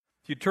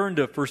You turn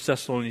to 1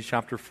 Thessalonians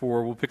chapter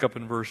 4. We'll pick up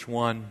in verse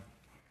 1.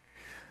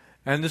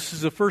 And this is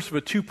the first of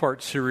a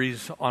two-part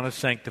series on a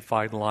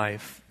sanctified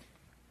life.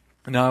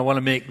 Now, I want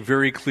to make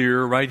very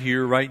clear right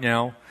here, right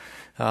now,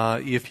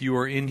 if you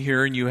are in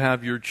here and you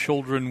have your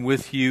children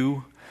with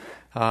you,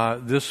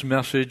 this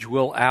message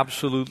will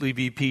absolutely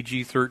be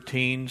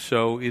PG-13,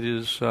 so it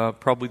is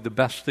probably the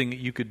best thing that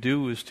you could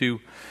do is to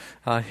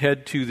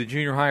head to the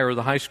junior high or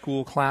the high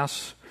school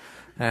class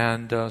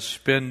and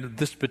spend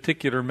this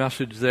particular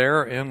message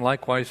there, and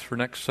likewise for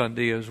next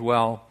Sunday as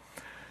well.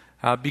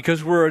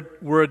 Because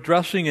we're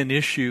addressing an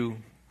issue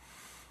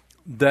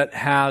that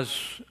has,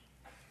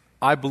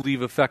 I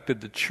believe,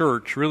 affected the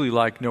church really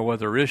like no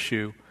other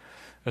issue,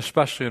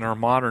 especially in our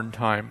modern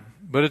time.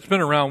 But it's been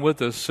around with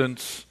us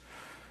since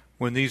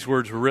when these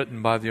words were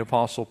written by the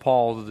Apostle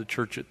Paul to the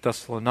church at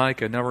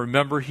Thessalonica. Now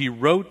remember, he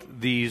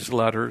wrote these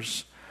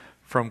letters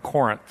from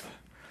Corinth.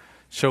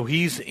 So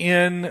he's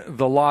in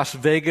the Las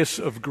Vegas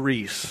of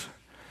Greece,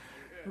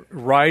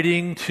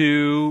 writing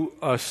to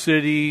a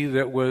city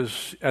that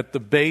was at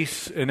the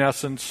base, in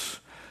essence,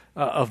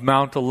 of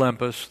Mount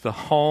Olympus, the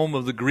home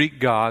of the Greek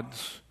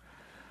gods,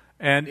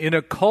 and in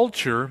a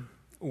culture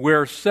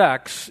where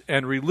sex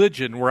and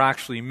religion were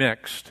actually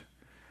mixed.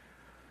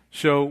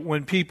 So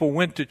when people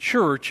went to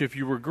church, if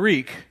you were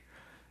Greek,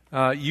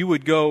 you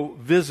would go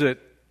visit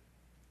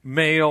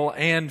male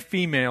and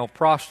female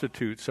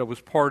prostitutes. That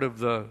was part of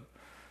the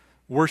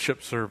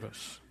worship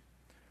service.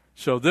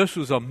 So this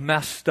was a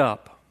messed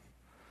up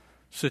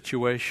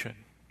situation.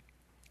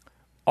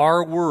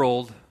 Our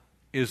world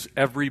is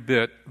every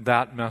bit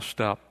that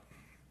messed up.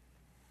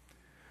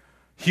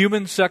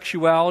 Human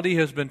sexuality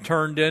has been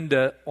turned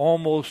into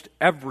almost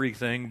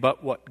everything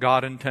but what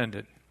God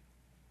intended.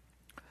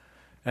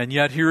 And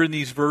yet here in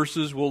these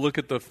verses, we'll look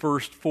at the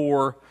first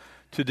four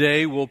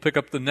today. We'll pick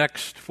up the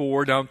next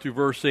four down through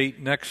verse 8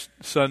 next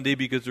Sunday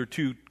because they're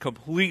two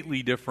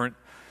completely different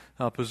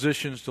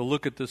positions to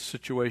look at this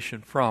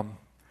situation from.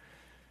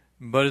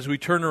 But as we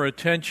turn our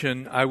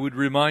attention, I would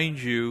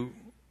remind you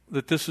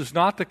that this is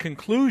not the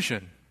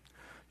conclusion.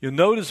 You'll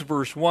notice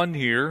verse 1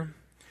 here.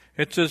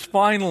 It says,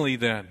 finally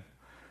then.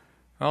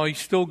 Well, he's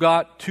still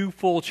got two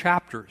full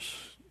chapters.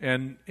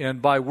 And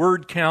by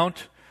word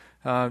count,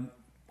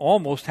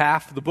 almost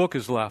half the book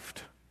is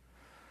left.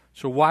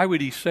 So why would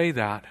he say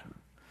that?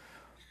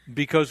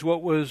 Because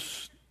what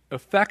was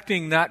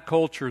affecting that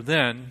culture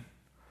then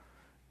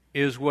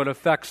is what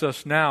affects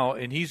us now.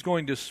 And he's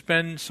going to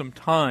spend some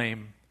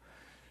time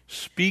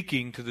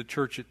speaking to the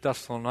church at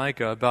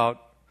Thessalonica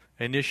about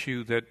an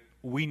issue that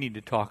we need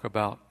to talk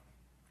about.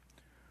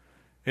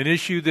 An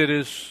issue that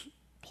is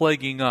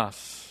plaguing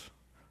us.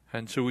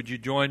 And so would you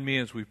join me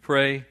as we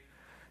pray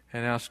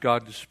and ask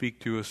God to speak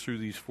to us through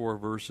these four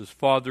verses.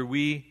 Father,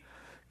 we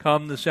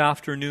come this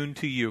afternoon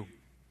to you.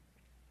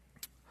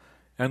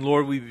 And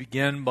Lord, we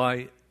begin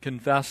by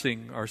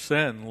confessing our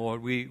sin.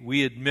 Lord,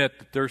 we admit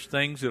that there's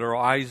things that our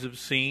eyes have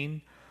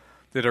seen,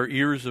 that our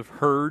ears have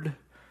heard,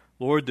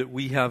 Lord, that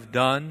we have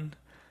done.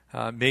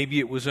 Maybe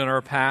it was in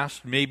our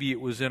past, maybe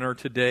it was in our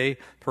today,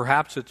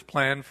 perhaps it's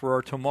planned for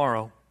our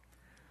tomorrow.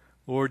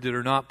 Lord, that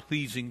are not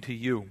pleasing to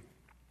you,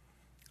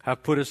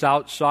 have put us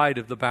outside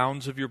of the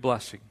bounds of your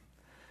blessing.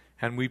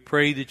 And we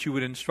pray that you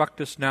would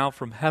instruct us now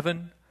from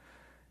heaven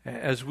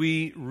as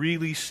we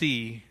really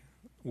see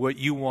what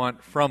you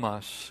want from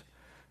us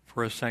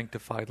for a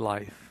sanctified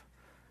life.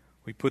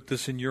 We put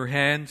this in your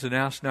hands and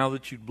ask now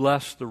that you'd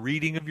bless the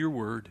reading of your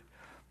word.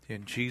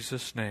 In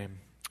Jesus' name,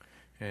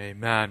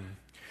 amen.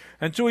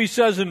 And so he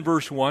says in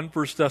verse 1,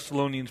 1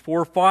 Thessalonians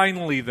 4,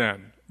 finally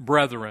then,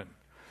 brethren.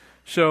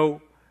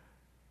 So,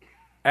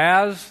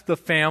 as the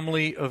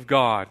family of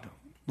God,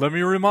 let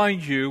me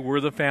remind you, we're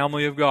the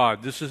family of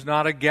God. This is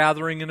not a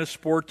gathering in a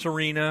sports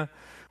arena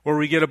where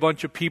we get a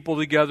bunch of people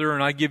together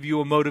and I give you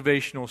a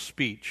motivational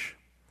speech.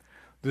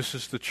 This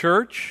is the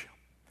church,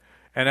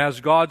 and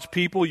as God's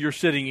people, you're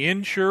sitting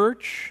in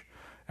church.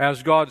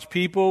 As God's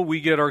people,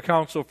 we get our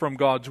counsel from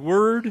God's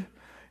Word.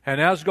 And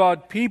as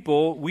God's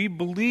people, we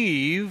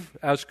believe,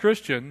 as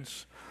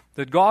Christians,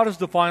 that God is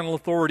the final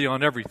authority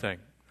on everything.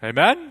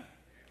 Amen?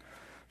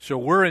 So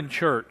we're in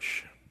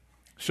church.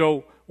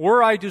 So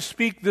were I to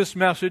speak this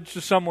message to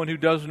someone who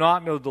does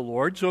not know the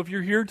Lord, so if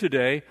you're here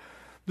today,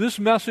 this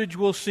message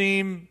will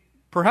seem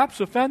perhaps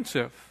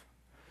offensive.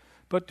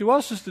 But to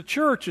us as the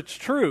church, it's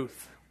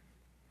truth.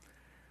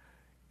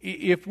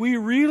 If we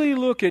really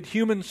look at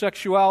human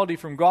sexuality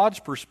from God's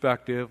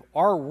perspective,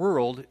 our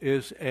world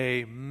is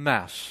a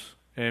mess.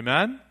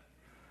 Amen?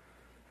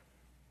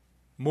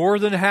 More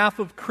than half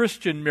of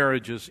Christian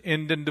marriages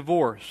end in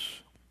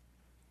divorce.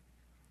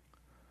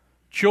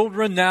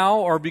 Children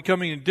now are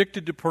becoming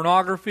addicted to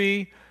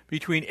pornography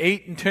between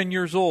 8 and 10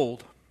 years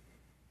old.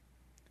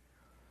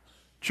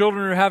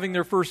 Children are having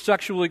their first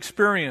sexual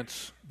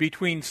experience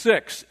between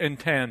 6 and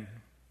 10.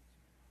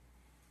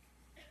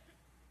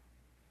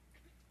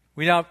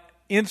 We now have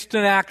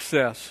instant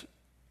access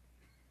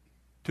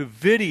to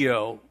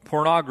video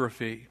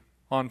pornography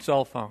on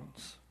cell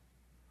phones.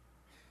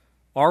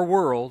 Our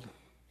world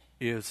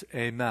is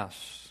a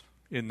mess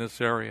in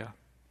this area.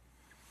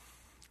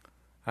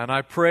 And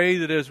I pray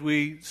that as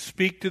we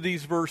speak to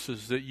these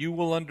verses, that you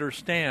will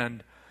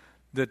understand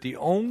that the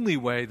only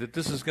way that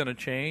this is going to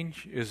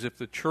change is if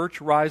the church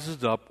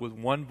rises up with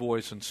one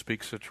voice and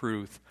speaks the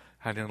truth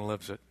and then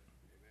lives it.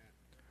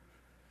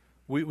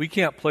 We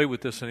can't play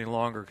with this any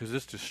longer because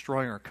it's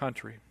destroying our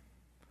country.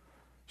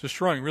 It's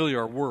destroying really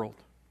our world.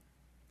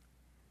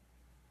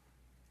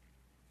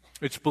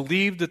 It's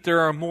believed that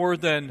there are more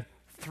than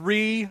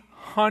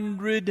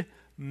 300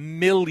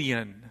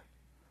 million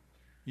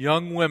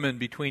young women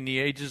between the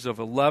ages of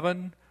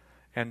 11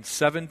 and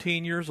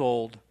 17 years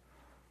old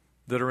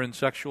that are in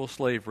sexual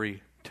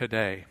slavery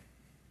today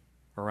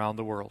around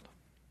the world.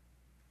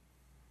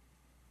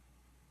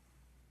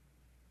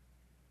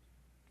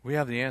 We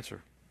have the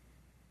answer.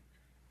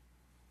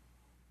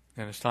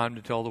 And it's time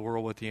to tell the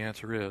world what the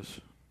answer is.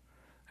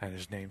 And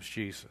his name's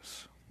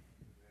Jesus.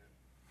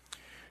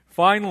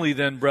 Finally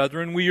then,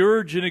 brethren, we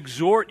urge and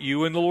exhort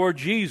you in the Lord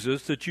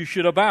Jesus that you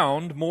should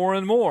abound more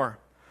and more,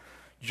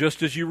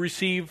 just as you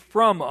receive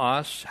from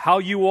us how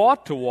you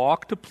ought to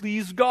walk to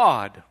please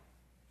God.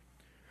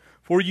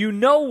 For you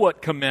know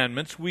what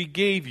commandments we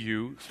gave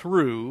you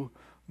through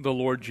the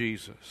Lord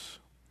Jesus.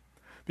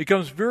 It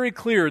becomes very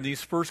clear in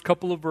these first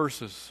couple of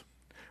verses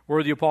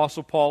where the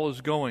Apostle Paul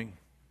is going.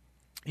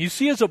 You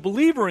see, as a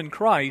believer in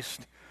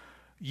Christ,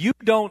 you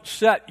don't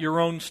set your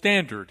own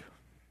standard.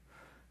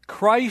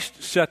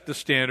 Christ set the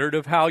standard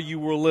of how you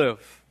will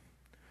live.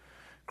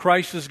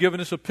 Christ has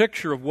given us a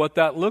picture of what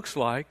that looks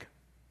like.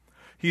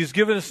 He's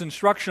given us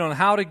instruction on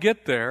how to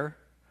get there,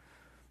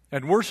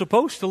 and we're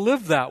supposed to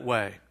live that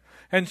way.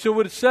 And so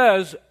it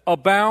says,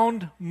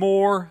 abound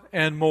more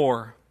and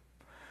more.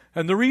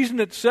 And the reason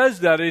it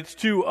says that, it's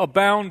to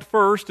abound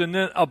first and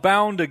then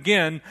abound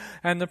again.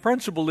 And the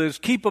principle is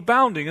keep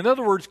abounding. In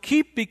other words,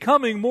 keep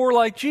becoming more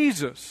like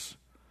Jesus,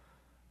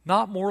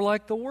 not more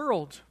like the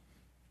world.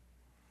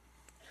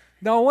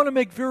 Now I want to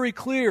make very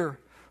clear,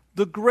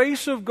 the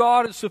grace of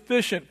God is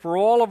sufficient for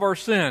all of our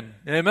sin.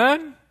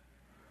 Amen?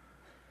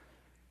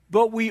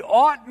 But we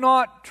ought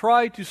not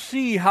try to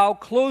see how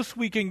close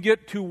we can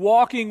get to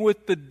walking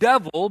with the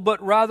devil,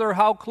 but rather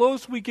how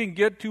close we can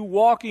get to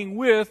walking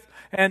with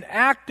and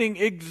acting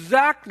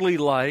exactly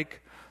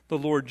like the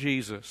Lord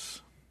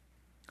Jesus.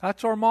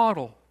 That's our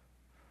model.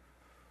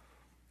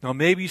 Now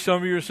maybe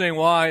some of you are saying,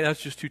 why,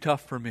 that's just too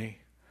tough for me.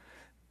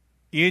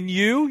 In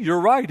you, you're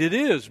right, it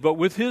is. But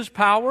with His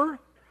power,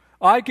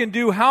 I can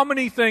do how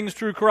many things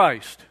through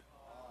Christ?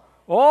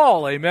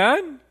 All,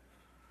 amen?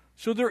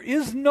 So there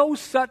is no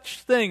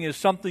such thing as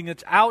something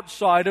that's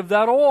outside of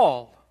that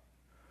all.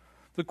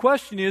 The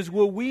question is,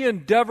 will we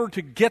endeavor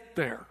to get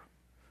there?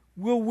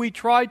 Will we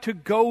try to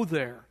go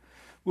there?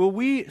 Will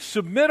we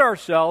submit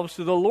ourselves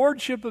to the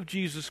Lordship of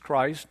Jesus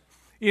Christ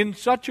in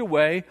such a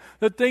way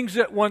that things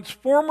that once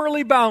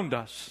formerly bound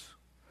us,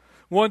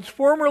 once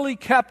formerly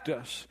kept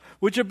us,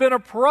 which have been a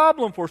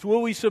problem for us,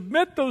 will we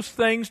submit those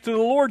things to the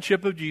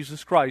Lordship of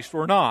Jesus Christ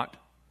or not?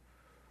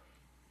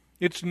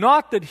 It's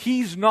not that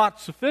He's not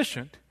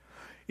sufficient.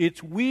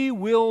 It's we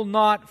will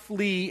not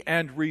flee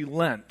and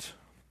relent.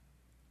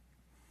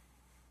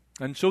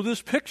 And so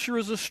this picture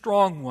is a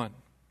strong one.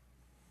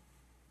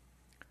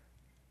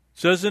 It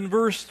says in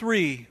verse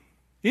 3,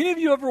 any of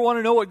you ever want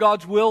to know what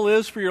God's will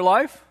is for your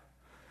life?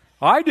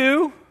 I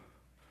do.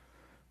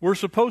 We're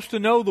supposed to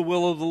know the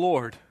will of the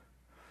Lord.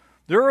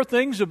 There are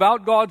things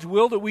about God's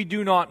will that we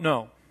do not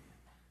know.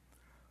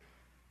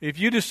 If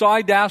you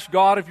decide to ask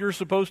God if you're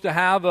supposed to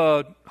have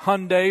a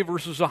Hyundai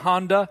versus a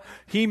Honda,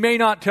 He may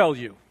not tell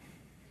you.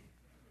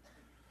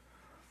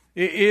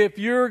 If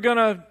you're going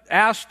to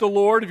ask the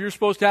Lord if you're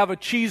supposed to have a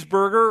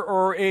cheeseburger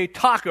or a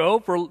taco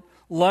for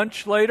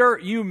lunch later,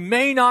 you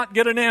may not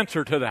get an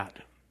answer to that.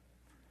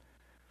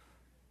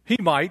 He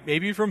might.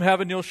 Maybe from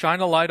heaven He'll shine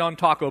a light on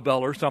Taco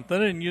Bell or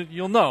something and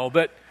you'll know.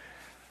 But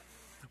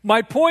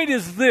my point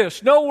is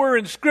this. Nowhere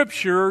in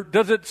Scripture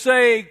does it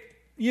say,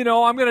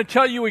 I'm going to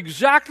tell you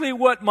exactly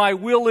what my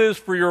will is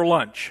for your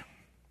lunch.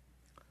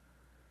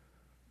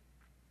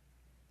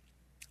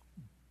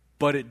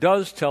 But it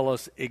does tell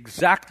us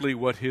exactly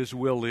what His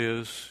will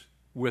is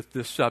with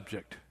this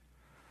subject.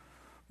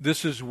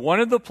 This is one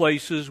of the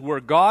places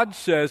where God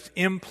says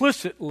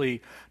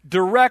implicitly,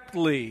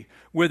 directly,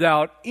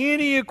 without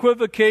any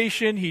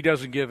equivocation. He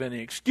doesn't give any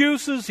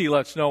excuses. He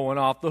lets no one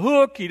off the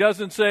hook. He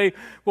doesn't say,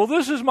 well,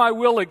 this is my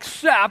will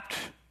except,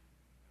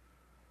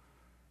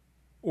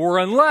 or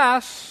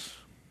unless.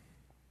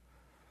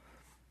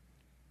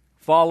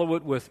 Follow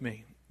it with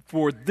me.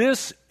 For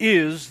this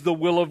is the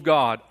will of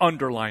God.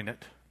 Underline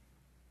it.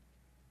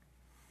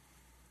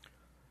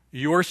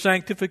 Your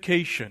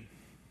sanctification.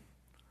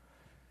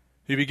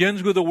 He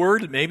begins with a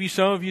word that maybe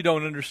some of you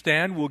don't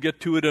understand. We'll get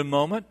to it in a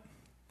moment.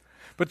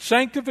 But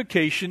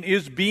sanctification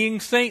is being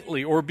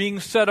saintly or being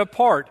set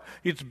apart.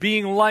 It's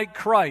being like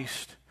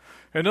Christ.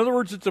 In other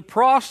words, it's a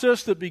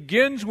process that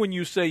begins when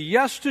you say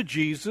yes to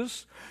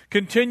Jesus,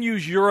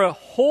 continues your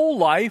whole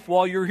life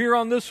while you're here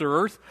on this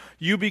earth.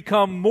 You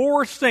become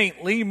more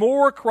saintly,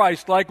 more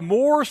Christ-like,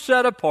 more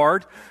set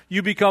apart.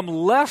 You become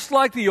less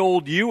like the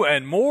old you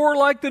and more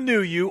like the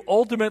new you,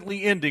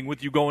 ultimately ending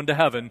with you going to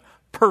heaven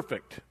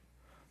perfect.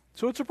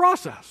 So it's a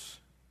process.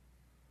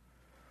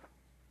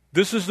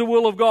 This is the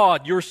will of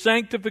God, your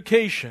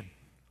sanctification.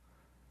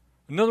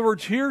 In other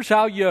words, here's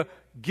how you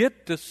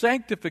get the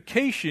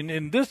sanctification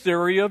in this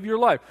area of your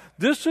life.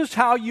 This is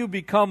how you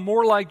become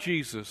more like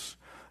Jesus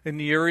in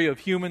the area of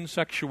human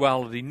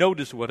sexuality.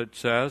 Notice what it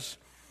says,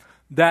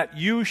 that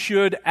you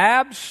should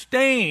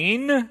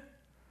abstain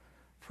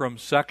from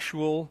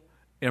sexual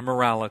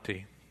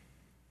immorality.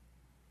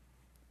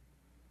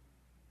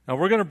 Now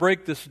we're going to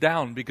break this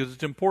down because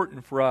it's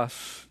important for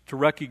us to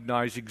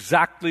recognize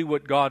exactly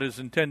what God is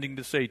intending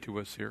to say to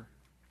us here.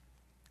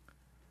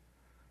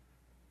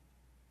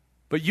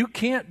 But you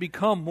can't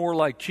become more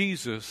like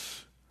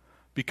Jesus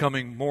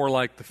becoming more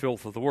like the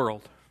filth of the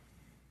world.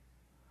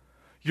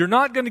 You're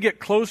not going to get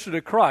closer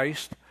to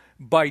Christ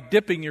by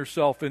dipping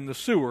yourself in the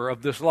sewer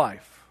of this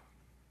life.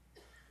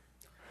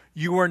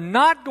 You are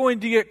not going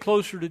to get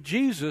closer to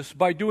Jesus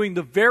by doing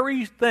the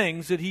very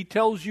things that He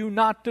tells you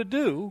not to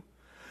do.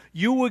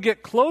 You will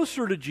get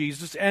closer to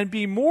Jesus and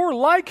be more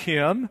like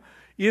Him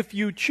if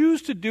you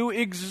choose to do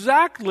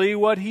exactly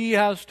what He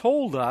has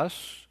told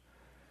us.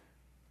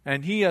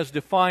 And He has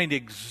defined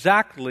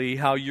exactly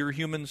how your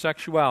human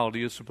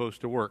sexuality is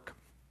supposed to work.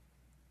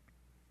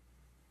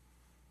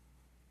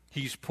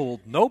 He's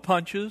pulled no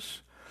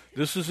punches.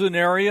 This is an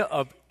area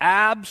of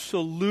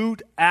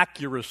absolute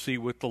accuracy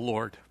with the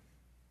Lord.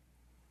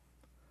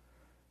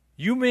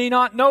 You may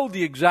not know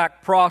the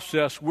exact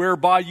process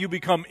whereby you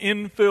become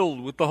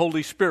infilled with the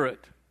Holy Spirit.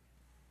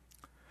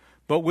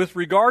 But with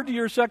regard to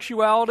your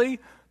sexuality,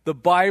 the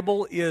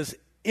Bible is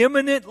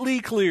eminently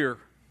clear.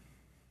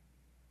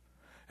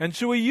 And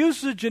so he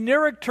uses a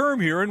generic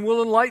term here, and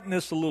we'll enlighten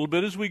this a little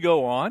bit as we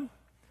go on.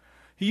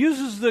 He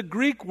uses the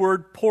Greek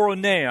word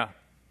porneia.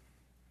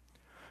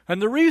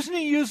 And the reason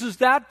he uses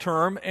that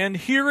term, and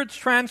here it's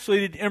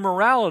translated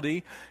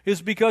immorality,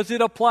 is because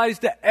it applies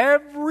to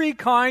every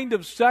kind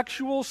of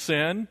sexual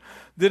sin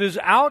that is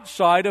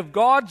outside of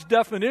God's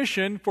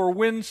definition for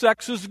when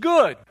sex is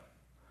good.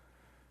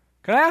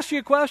 Can I ask you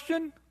a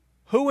question?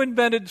 Who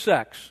invented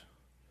sex?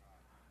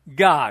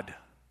 God.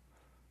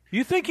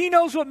 You think He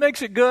knows what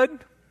makes it good?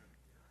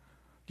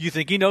 Do you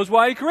think He knows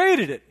why He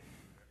created it?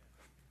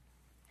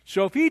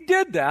 So if He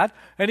did that,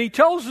 and He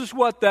tells us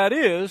what that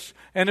is,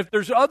 and if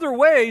there's other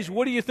ways,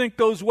 what do you think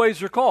those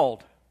ways are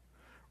called?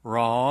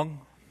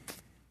 Wrong.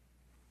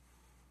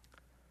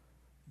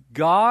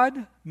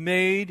 God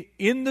made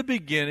in the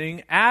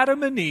beginning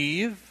Adam and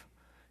Eve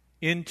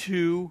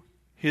into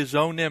His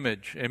own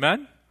image.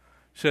 Amen?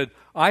 He said,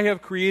 I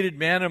have created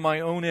man in my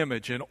own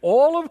image. And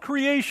all of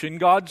creation,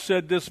 God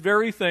said this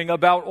very thing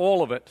about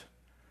all of it.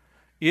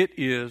 It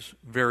is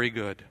very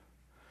good.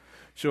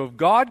 So if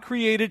God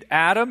created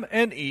Adam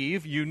and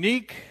Eve,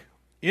 unique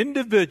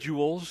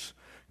individuals,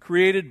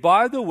 created,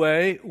 by the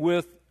way,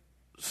 with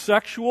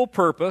sexual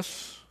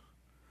purpose,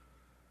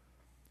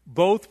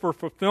 both for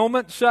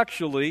fulfillment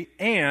sexually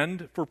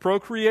and for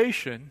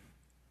procreation,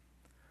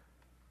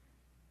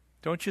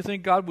 don't you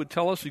think God would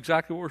tell us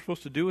exactly what we're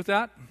supposed to do with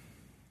that?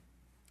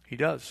 He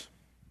does.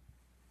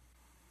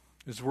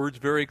 His word's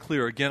very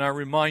clear. Again, I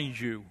remind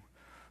you,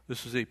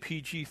 this is a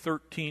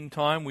PG-13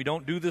 time. We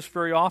don't do this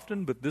very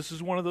often, but this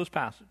is one of those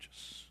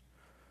passages.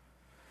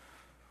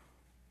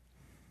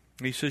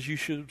 He says you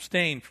should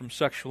abstain from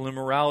sexual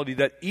immorality,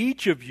 that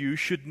each of you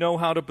should know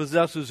how to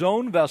possess his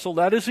own vessel.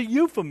 That is a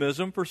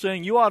euphemism for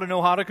saying you ought to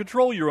know how to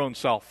control your own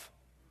self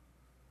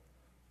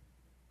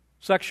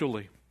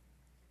sexually.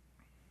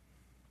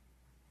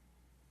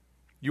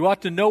 You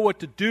ought to know what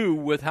to do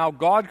with how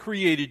God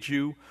created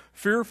you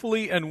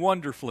fearfully and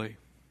wonderfully.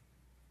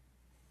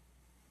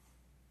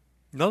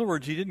 In other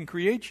words, He didn't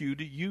create you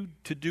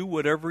to do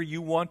whatever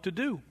you want to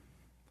do.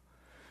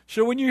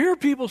 So when you hear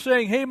people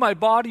saying, hey, my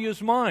body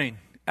is mine,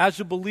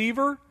 as a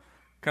believer,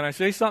 can I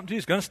say something to you?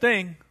 It's going to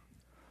sting.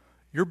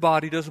 Your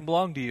body doesn't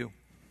belong to you.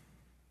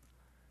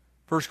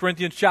 1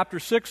 Corinthians chapter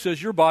 6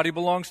 says your body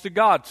belongs to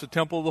God. It's the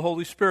temple of the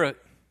Holy Spirit.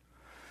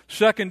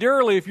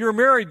 Secondarily, if you're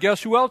married,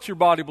 guess who else your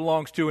body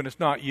belongs to, and it's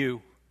not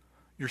you?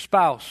 Your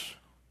spouse.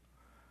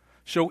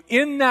 So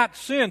in that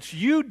sense,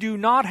 you do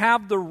not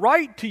have the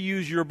right to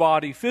use your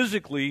body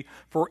physically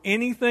for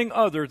anything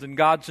other than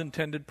God's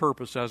intended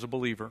purpose as a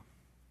believer.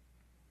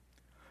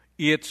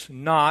 It's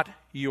not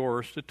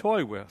yours to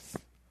toy with.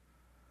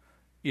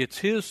 It's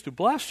His to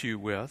bless you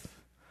with,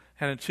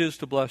 and it's His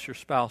to bless your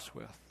spouse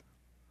with.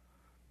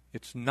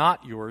 It's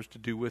not yours to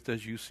do with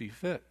as you see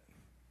fit.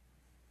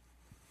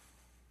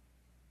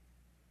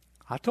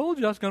 I told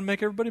you I was going to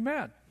make everybody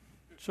mad.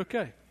 It's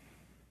okay.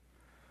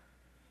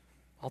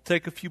 I'll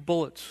take a few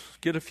bullets,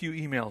 get a few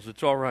emails.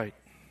 It's all right.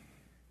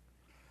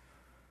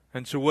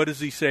 And so what does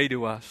He say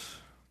to us?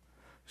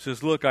 He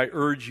says, look, I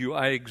urge you,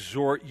 I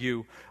exhort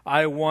you,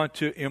 I want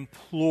to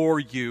implore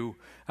you,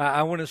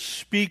 I want to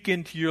speak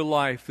into your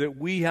life that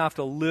we have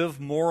to live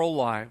moral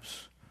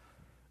lives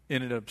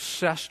in an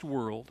obsessed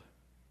world.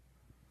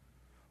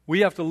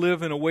 We have to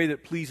live in a way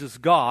that pleases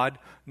God,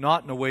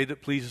 not in a way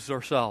that pleases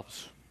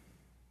ourselves.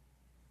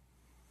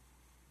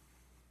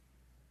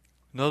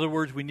 In other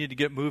words, we need to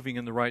get moving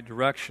in the right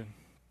direction.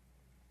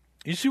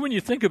 You see, when you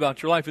think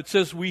about your life, it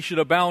says we should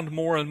abound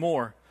more and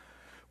more.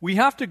 We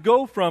have to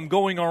go from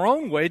going our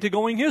own way to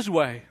going His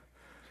way.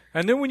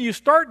 And then when you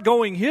start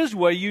going His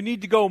way, you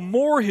need to go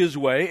more His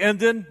way, and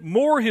then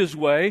more His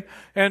way,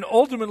 and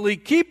ultimately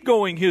keep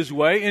going His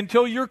way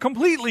until you're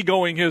completely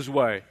going His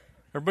way.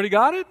 Everybody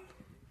got it?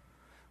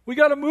 We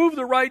got to move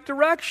the right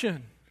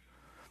direction.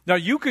 Now,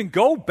 you can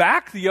go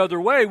back the other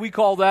way. We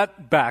call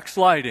that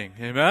backsliding.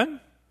 Amen?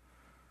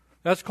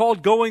 That's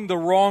called going the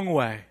wrong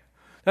way.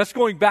 That's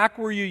going back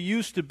where you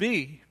used to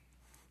be.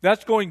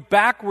 That's going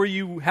back where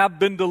you have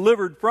been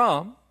delivered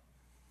from.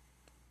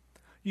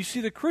 You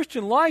see, the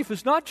Christian life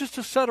is not just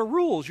a set of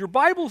rules. Your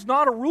Bible's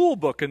not a rule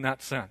book in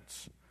that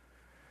sense.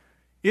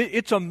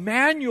 It's a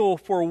manual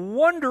for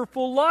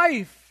wonderful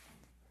life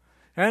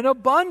and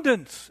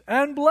abundance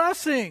and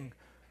blessing.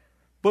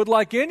 But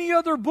like any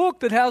other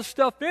book that has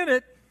stuff in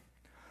it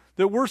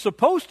that we're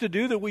supposed to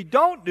do that we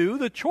don't do,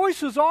 the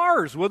choice is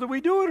ours, whether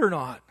we do it or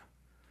not.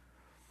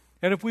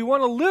 And if we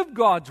want to live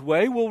God's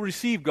way, we'll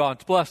receive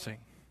God's blessing.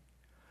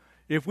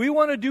 If we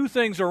want to do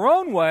things our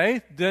own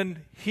way,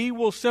 then He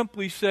will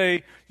simply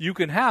say, you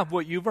can have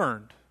what you've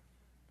earned.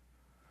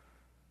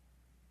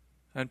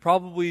 And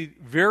probably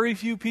very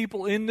few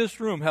people in this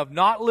room have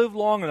not lived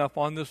long enough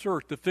on this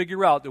earth to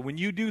figure out that when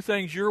you do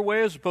things your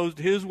way as opposed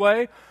to His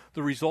way,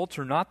 the results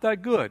are not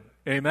that good.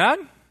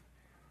 Amen?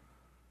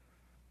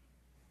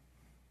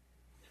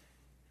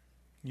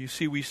 You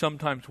see, we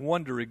sometimes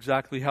wonder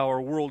exactly how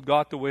our world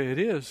got the way it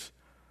is.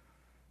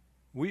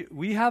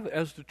 We have,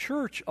 as the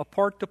church, a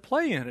part to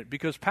play in it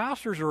because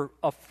pastors are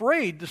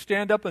afraid to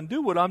stand up and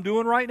do what I'm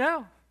doing right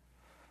now.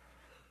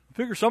 I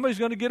figure somebody's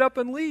going to get up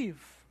and leave.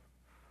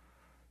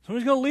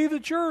 Somebody's going to leave the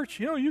church.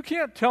 You know, you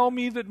can't tell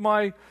me that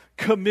my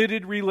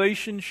committed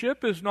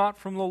relationship is not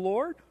from the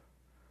Lord.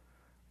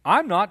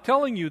 I'm not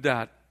telling you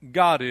that.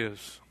 God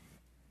is.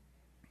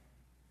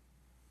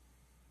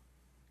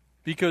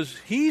 Because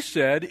He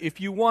said, if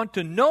you want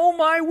to know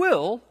my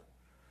will,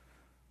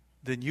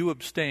 then you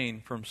abstain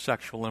from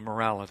sexual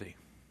immorality.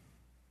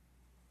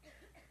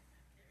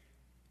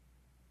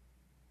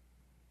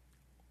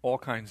 All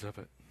kinds of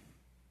it.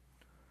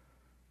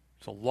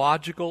 It's a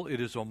logical, it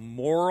is a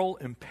moral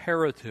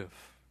imperative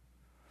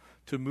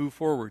to move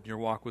forward in your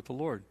walk with the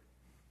Lord.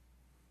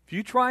 If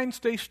you try and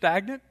stay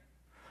stagnant,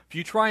 if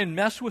you try and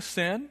mess with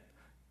sin,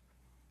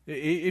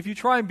 if you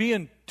try and be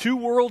in two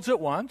worlds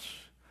at once,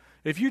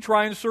 if you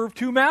try and serve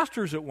two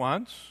masters at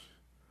once,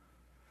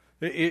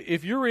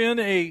 if you're in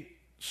a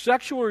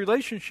sexual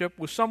relationship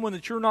with someone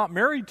that you're not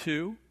married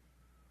to,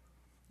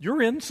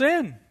 you're in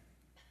sin.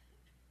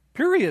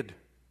 Period.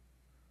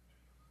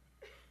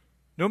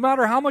 No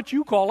matter how much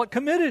you call it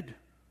committed.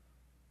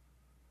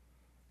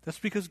 That's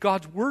because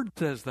God's Word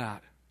says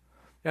that.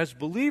 As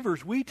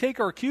believers, we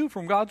take our cue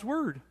from God's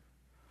Word,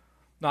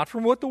 not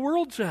from what the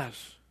world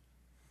says.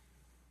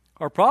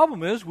 Our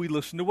problem is we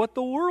listen to what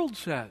the world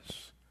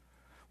says.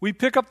 We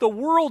pick up the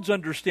world's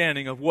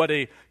understanding of what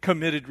a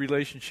committed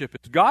relationship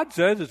is. God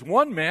says it's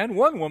one man,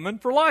 one woman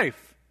for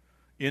life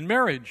in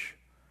marriage.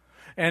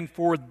 And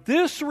for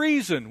this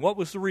reason, what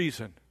was the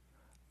reason?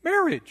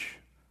 Marriage.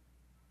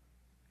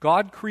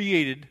 God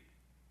created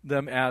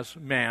them as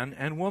man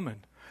and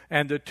woman.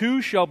 And the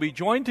two shall be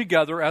joined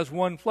together as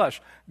one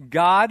flesh.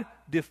 God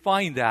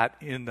defined that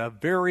in the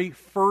very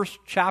first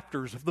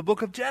chapters of the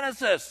book of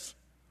Genesis.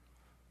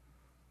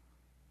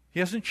 He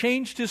hasn't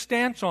changed His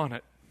stance on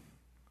it.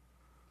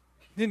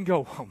 Didn't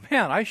go, oh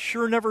man, I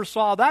sure never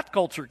saw that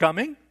culture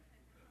coming.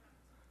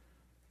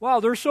 Wow,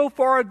 they're so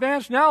far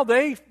advanced now,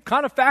 they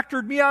kind of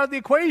factored me out of the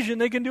equation.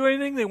 They can do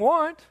anything they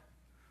want.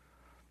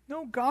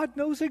 No, God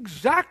knows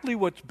exactly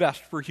what's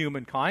best for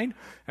humankind.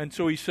 And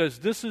so He says,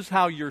 this is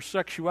how your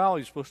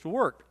sexuality is supposed to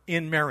work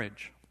in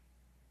marriage.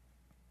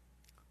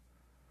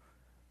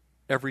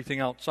 Everything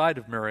outside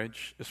of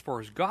marriage, as far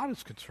as God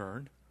is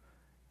concerned,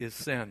 is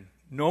sin.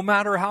 No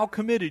matter how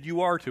committed you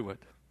are to it.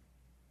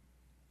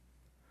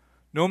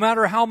 No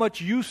matter how much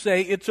you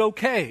say it's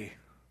okay.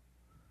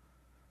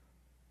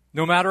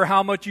 No matter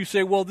how much you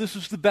say, well, this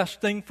is the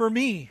best thing for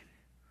me.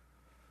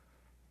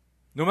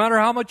 No matter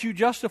how much you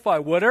justify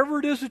whatever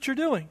it is that you're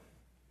doing,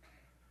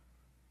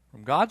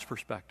 from God's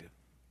perspective,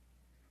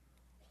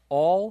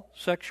 all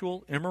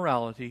sexual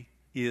immorality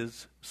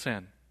is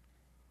sin.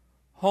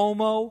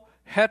 Homo,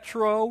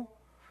 hetero,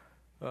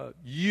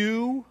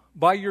 you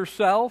by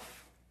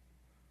yourself,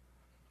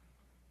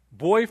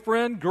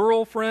 boyfriend,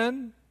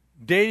 girlfriend,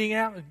 dating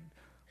app.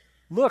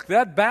 Look,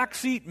 that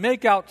backseat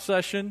makeout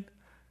session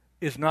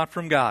is not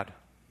from God.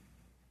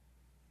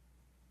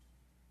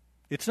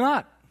 It's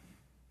not.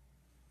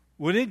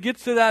 When it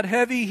gets to that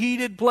heavy,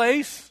 heated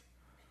place,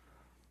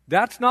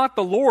 that's not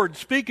the Lord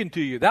speaking to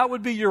you. That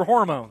would be your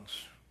hormones.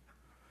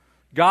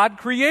 God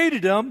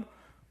created them,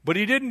 but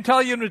He didn't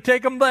tell you to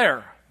take them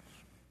there.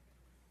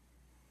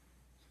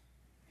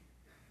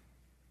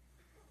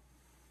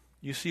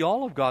 You see,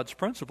 all of God's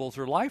principles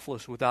are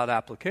lifeless without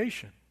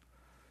application.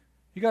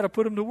 You got to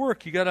put them to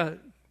work. You got to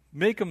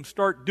make them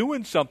start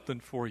doing something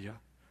for you.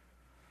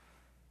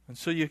 And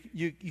so you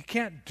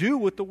can't do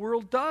what the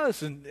world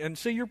does and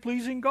say you're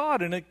pleasing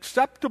God. An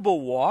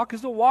acceptable walk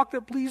is a walk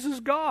that pleases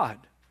God.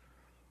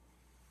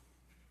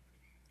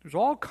 There's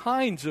all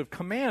kinds of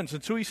commands.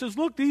 And so he says,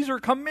 look, these are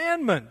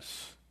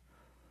commandments.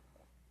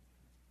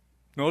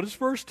 Notice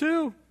verse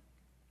 2.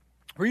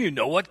 For you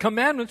know what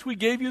commandments we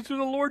gave you through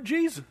the Lord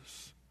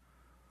Jesus.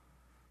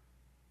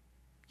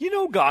 You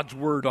know God's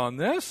word on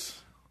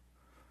this.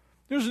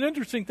 There's an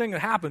interesting thing that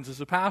happens as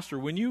a pastor.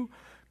 When you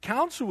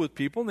counsel with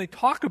people and they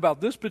talk about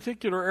this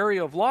particular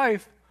area of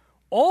life,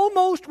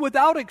 almost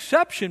without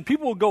exception,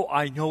 people will go,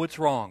 I know it's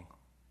wrong.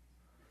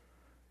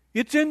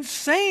 It's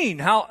insane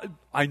how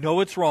I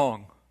know it's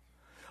wrong.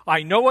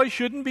 I know I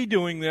shouldn't be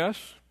doing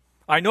this.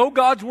 I know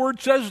God's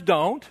word says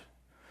don't.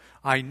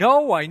 I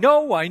know,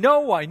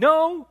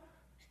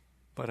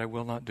 but I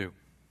will not do.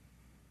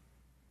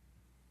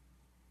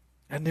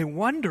 And they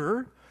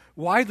wonder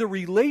why the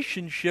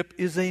relationship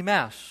is a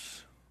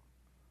mess.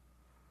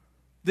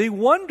 They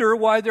wonder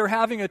why they're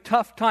having a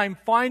tough time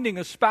finding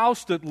a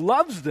spouse that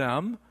loves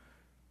them.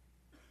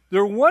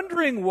 They're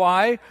wondering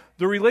why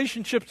the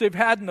relationships they've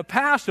had in the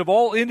past have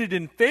all ended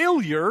in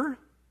failure.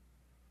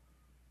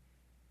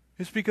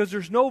 It's because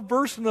there's no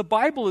verse in the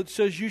Bible that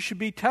says you should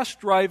be test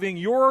driving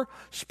your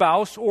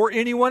spouse or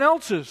anyone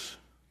else's.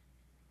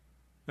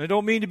 I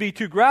don't mean to be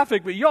too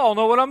graphic, but y'all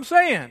know what I'm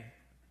saying.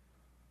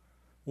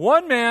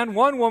 One man,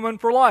 one woman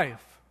for life.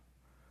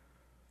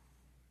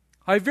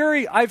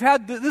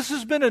 This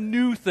has been a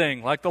new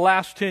thing, like the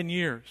last 10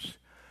 years.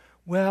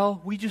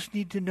 Well, we just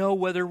need to know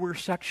whether we're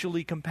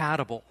sexually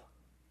compatible.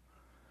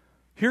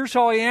 Here's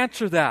how I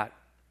answer that.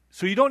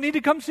 So you don't need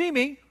to come see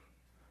me.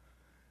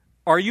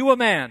 Are you a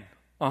man?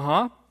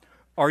 Uh-huh.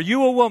 Are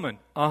you a woman?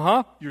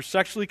 Uh-huh. You're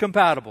sexually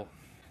compatible.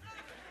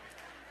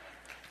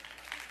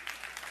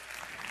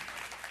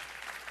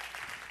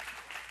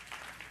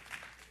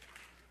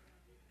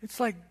 It's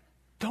like,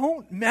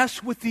 don't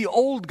mess with the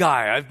old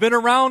guy. I've been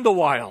around a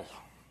while.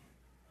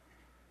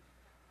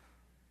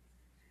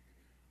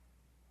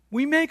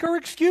 We make our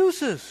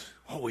excuses.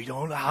 Oh, we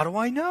don't. How do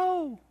I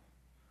know?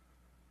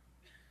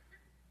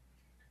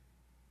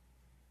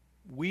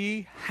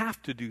 We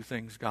have to do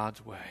things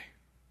God's way.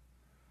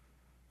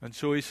 And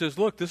so he says,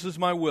 look, this is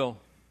my will.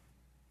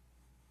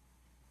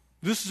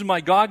 This is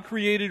my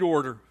God-created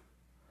order.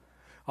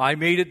 I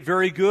made it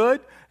very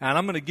good, and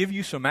I'm going to give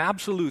you some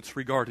absolutes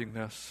regarding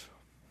this.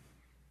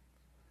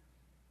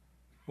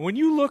 When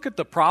you look at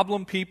the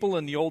problem people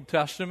in the Old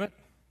Testament,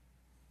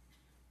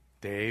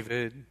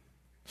 David,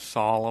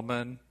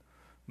 Solomon,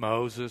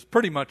 Moses,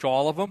 pretty much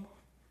all of them,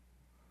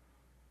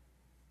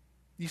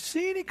 you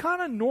see any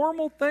kind of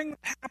normal thing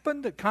that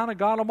happened that kind of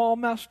got them all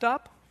messed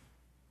up?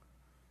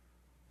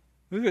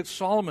 Look at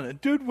Solomon, a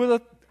dude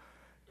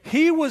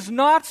he was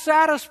not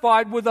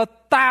satisfied with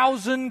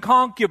 1,000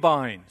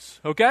 concubines,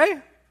 okay?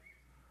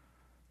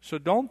 So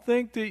don't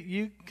think that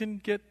you can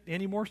get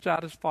any more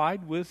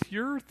satisfied with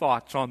your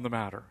thoughts on the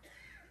matter.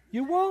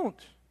 You won't.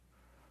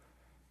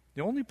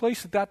 The only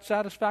place that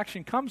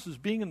satisfaction comes is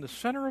being in the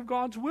center of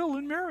God's will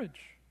in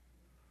marriage.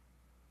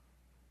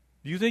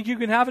 Do you think you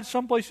can have it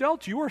someplace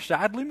else? You are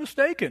sadly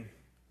mistaken.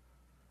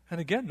 And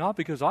again, not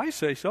because I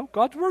say so.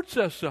 God's word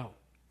says so.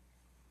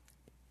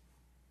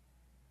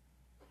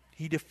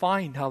 He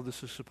defined how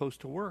this is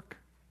supposed to work.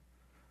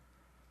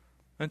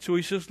 And so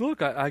he says,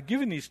 look, I've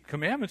given these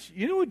commandments.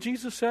 You know what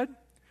Jesus said?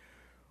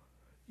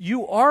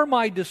 You are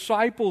my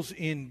disciples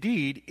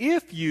indeed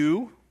if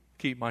you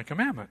keep my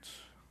commandments.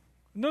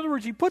 In other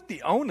words, he put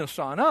the onus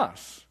on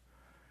us.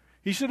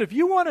 He said, if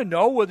you want to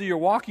know whether you're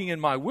walking in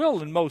my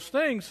will in most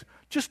things,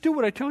 just do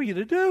what I tell you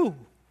to do.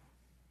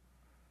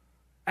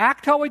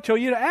 Act how I tell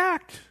you to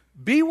act.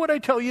 Be what I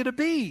tell you to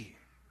be.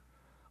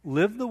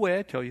 Live the way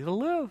I tell you to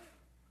live.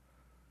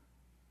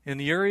 In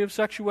the area of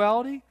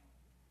sexuality,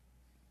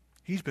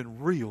 he's been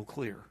real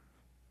clear.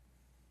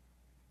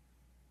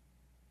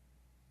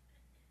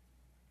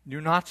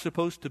 You're not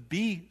supposed to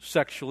be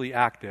sexually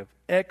active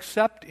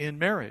except in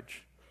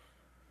marriage.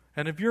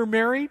 And if you're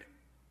married,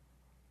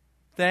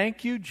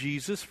 thank you,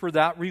 Jesus, for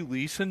that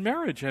release in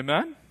marriage.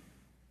 Amen?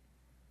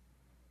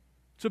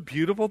 It's a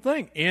beautiful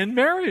thing in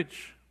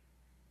marriage.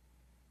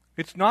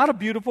 It's not a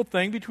beautiful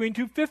thing between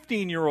two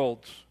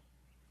 15-year-olds.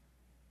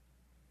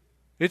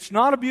 It's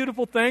not a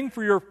beautiful thing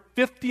for your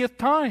 50th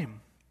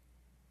time.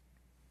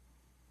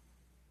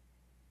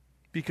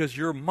 Because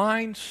your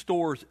mind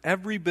stores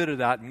every bit of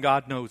that, and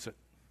God knows it.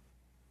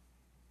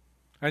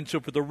 And so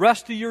for the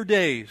rest of your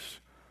days,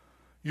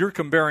 you're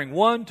comparing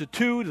 1 to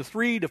 2 to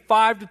 3 to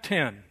 5 to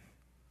 10.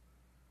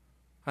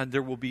 And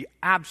there will be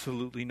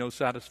absolutely no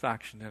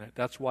satisfaction in it.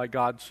 That's why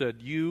God said,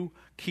 you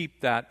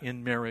keep that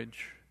in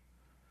marriage.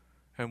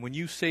 And when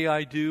you say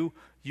I do,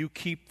 you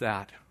keep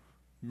that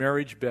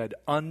marriage bed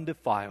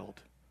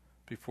undefiled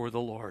before the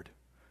Lord.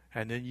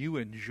 And then you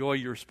enjoy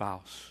your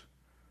spouse.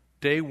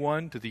 Day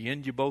one to the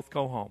end, you both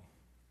go home.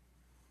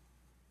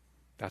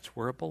 That's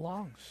where it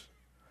belongs.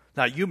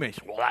 Now you may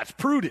say, well, that's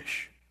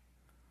prudish.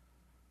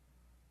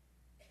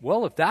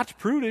 Well, if that's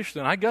prudish,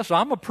 then I guess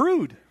I'm a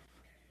prude.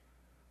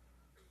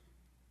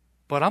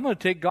 but I'm going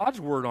to take God's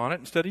word on it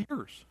instead of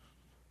yours.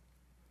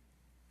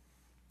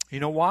 You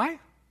know why?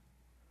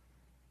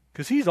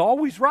 Because He's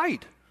always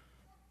right.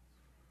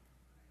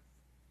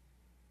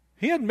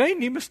 He hadn't made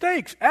any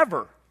mistakes,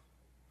 ever.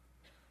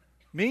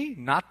 Me,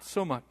 not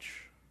so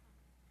much.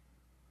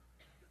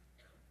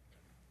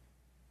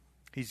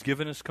 He's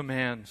given us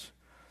commands.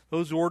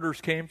 Those orders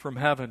came from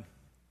heaven.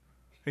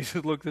 He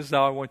said, look, this is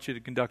how I want you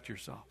to conduct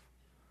yourself.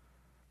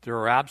 There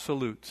are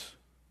absolutes.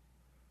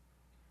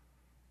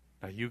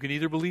 Now, you can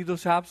either believe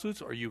those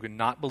absolutes or you can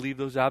not believe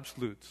those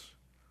absolutes.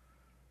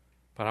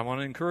 But I want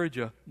to encourage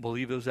you,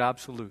 believe those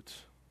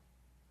absolutes.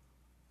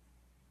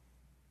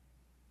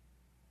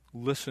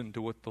 Listen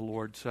to what the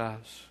Lord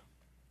says.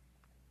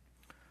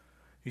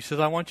 He says,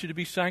 I want you to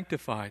be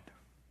sanctified.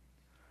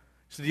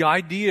 So the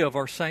idea of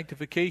our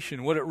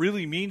sanctification, what it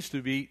really means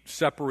to be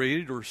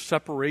separated or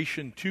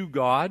separation to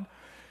God,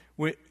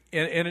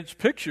 and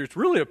it's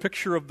really a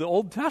picture of the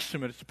Old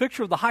Testament. It's a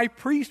picture of the high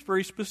priest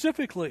very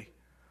specifically.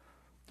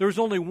 There was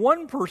only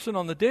one person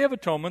on the Day of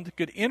Atonement that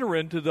could enter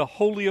into the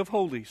Holy of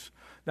Holies.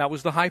 That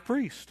was the high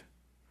priest.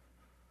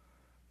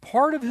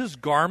 Part of his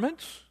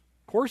garments,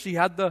 of course, he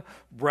had the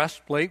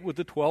breastplate with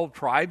the 12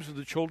 tribes of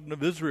the children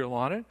of Israel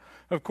on it.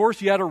 Of course,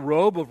 he had a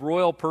robe of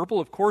royal purple.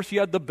 Of course, he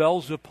had the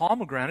bells of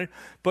pomegranate.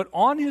 But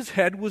on his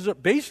head was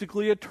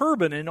basically a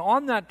turban, and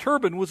on that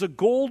turban was a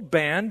gold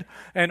band,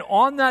 and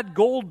on that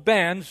gold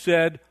band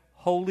said,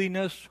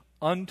 Holiness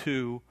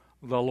unto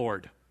the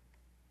Lord.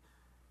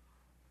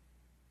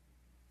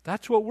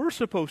 That's what we're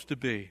supposed to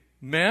be.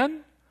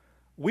 Men,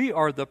 we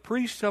are the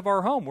priests of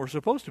our home. We're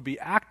supposed to be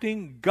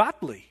acting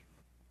godly,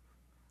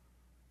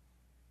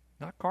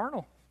 not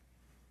carnal.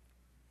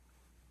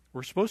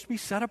 We're supposed to be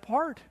set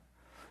apart.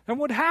 And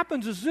what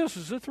happens is this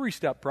is a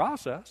 3-step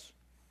process.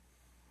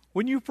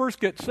 When you first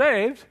get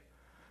saved,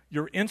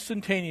 you're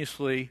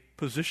instantaneously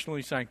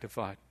positionally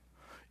sanctified.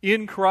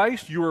 In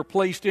Christ, you are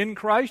placed in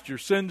Christ. Your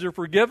sins are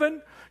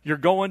forgiven. You're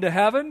going to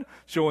heaven.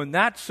 So in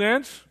that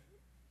sense,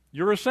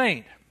 you're a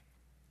saint.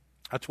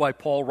 That's why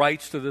Paul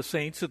writes to the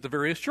saints at the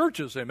various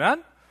churches,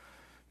 amen?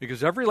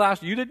 Because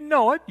you didn't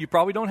know it. You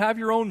probably don't have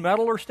your own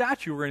medal or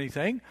statue or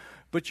anything,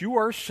 but you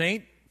are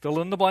Saint, fill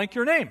in the blank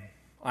your name.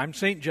 I'm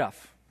Saint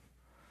Jeff.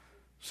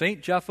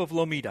 Saint Jeff of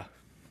Lomita.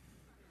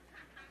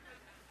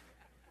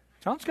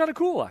 Sounds kind of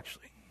cool,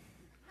 actually.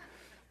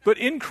 But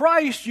in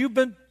Christ, you've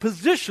been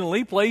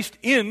positionally placed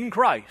in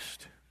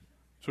Christ.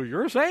 So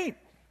you're a saint.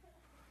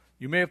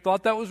 You may have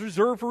thought that was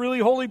reserved for really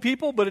holy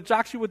people, but it's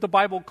actually what the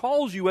Bible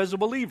calls you as a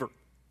believer.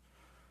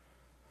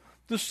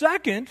 The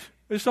second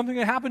is something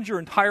that happens your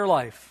entire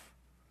life,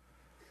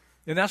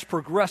 and that's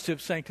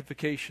progressive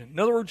sanctification. In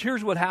other words,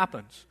 here's what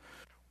happens.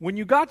 When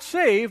you got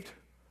saved,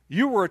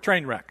 you were a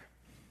train wreck.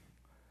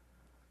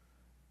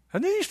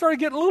 And then you started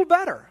getting a little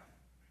better,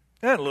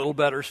 and a little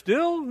better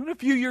still, and a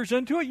few years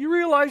into it, you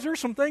realize there's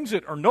some things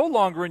that are no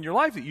longer in your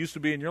life that used to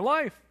be in your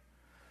life.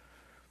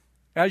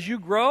 As you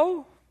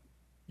grow,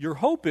 your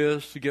hope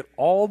is to get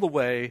all the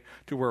way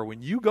to where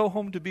when you go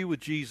home to be with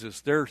Jesus,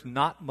 there's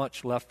not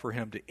much left for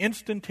Him to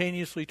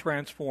instantaneously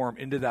transform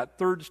into that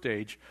third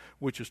stage,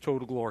 which is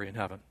total glory in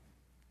heaven.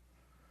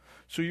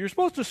 So you're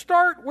supposed to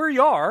start where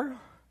you are,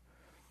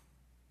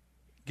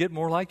 get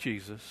more like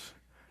Jesus,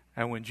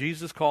 and when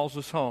Jesus calls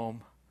us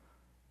home,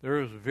 there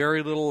is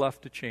very little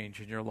left to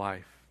change in your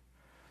life.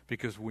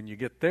 Because when you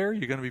get there,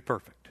 you're going to be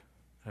perfect.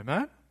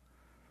 Amen?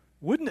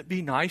 Wouldn't it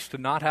be nice to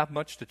not have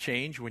much to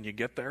change when you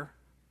get there?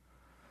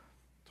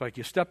 It's like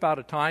you step out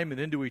of time and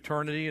into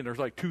eternity, and there's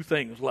like 2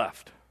 things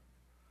left.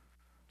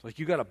 It's like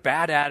you got a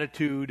bad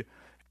attitude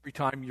every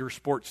time your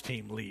sports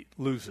team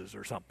loses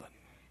or something.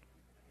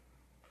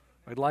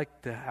 I'd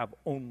like to have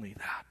only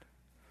that.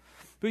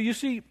 But you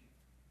see,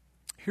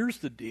 here's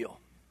the deal.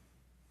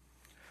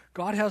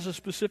 God has a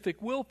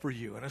specific will for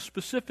you and a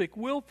specific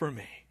will for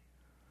me.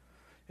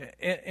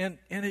 And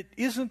it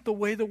isn't the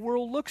way the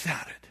world looks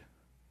at it.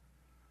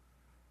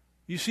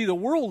 You see, the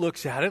world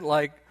looks at it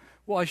like,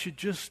 well, I should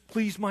just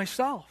please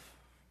myself.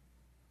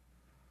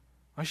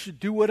 I should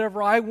do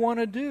whatever I want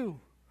to do.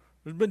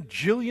 There's been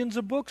jillions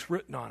of books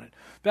written on it.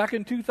 Back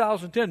in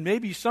 2010,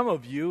 maybe some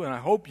of you, and I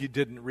hope you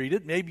didn't read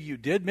it, maybe you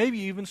did, maybe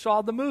you even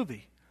saw the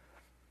movie.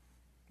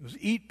 It was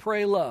Eat,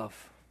 Pray,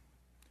 Love.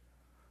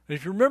 And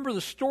if you remember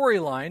the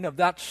storyline of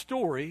that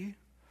story,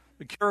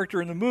 the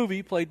character in the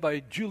movie, played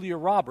by Julia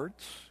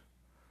Roberts,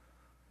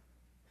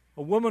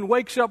 a woman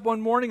wakes up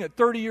one morning at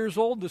 30 years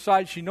old,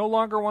 decides she no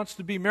longer wants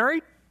to be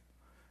married,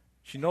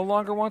 she no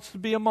longer wants to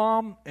be a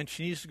mom, and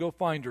she needs to go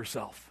find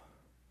herself.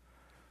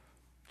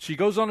 She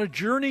goes on a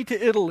journey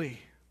to Italy.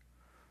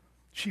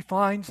 She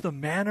finds the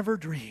man of her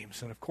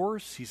dreams, and of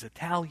course, he's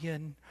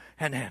Italian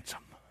and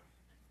handsome.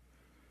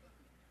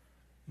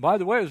 By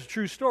the way, it was a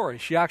true story.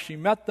 She actually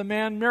met the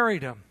man,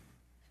 married him.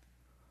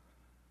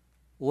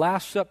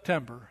 Last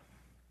September,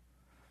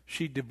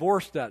 she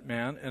divorced that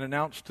man and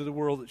announced to the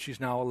world that she's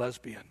now a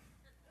lesbian.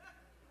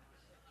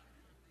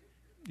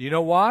 You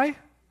know why?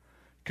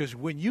 Because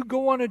when you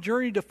go on a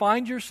journey to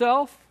find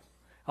yourself,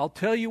 I'll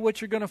tell you what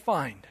you're going to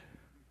find.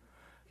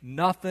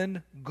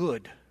 Nothing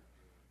good.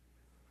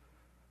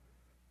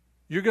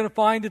 you're going to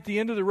find at the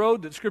end of the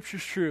road that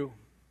Scripture's true.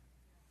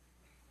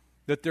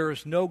 That there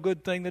is no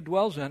good thing that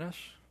dwells in us.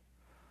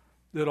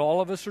 That all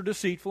of us are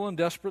deceitful and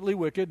desperately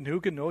wicked, and who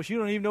can know us? You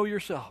don't even know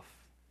yourself.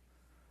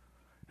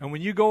 And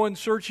when you go in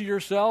search of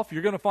yourself,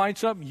 you're going to find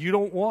something you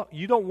don't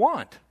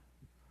want.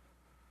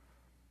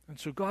 And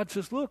so God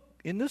says, look,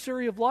 in this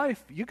area of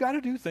life, you got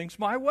to do things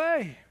my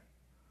way.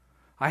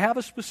 I have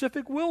a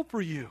specific will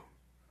for you.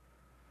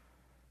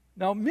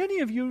 Now, many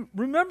of you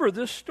remember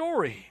this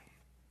story.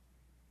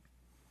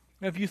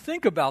 If you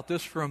think about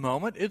this for a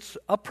moment, it's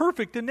a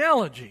perfect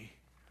analogy.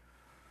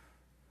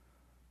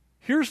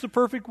 Here's the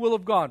perfect will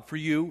of God for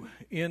you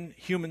in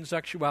human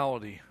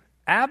sexuality.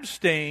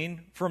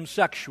 Abstain from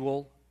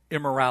sexual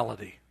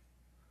immorality.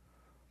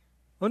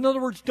 In other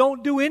words,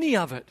 don't do any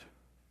of it.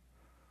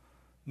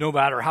 No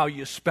matter how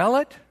you spell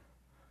it.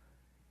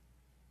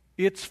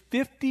 It's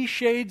 50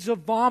 shades of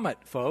vomit,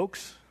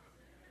 folks.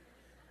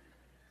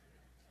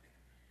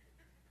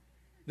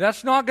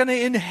 That's not going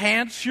to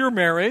enhance your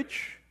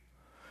marriage.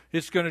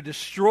 It's going to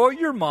destroy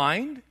your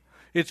mind.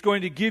 It's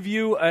going to give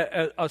you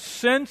a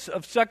sense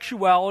of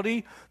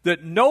sexuality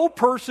that no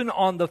person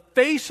on the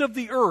face of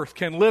the earth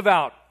can live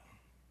out.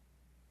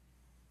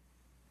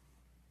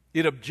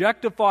 It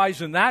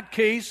objectifies, in that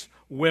case,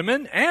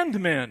 women and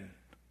men.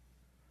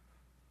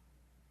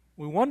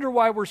 We wonder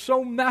why we're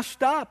so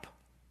messed up.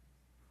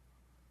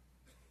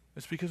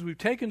 It's because we've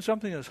taken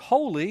something that's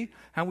holy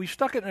and we've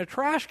stuck it in a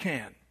trash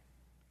can.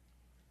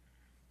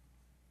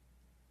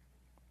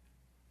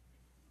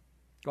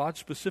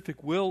 God's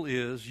specific will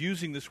is,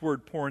 using this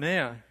word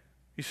porneia,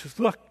 He says,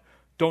 look,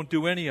 don't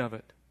do any of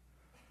it.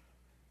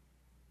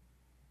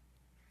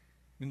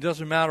 It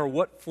doesn't matter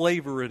what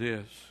flavor it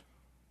is.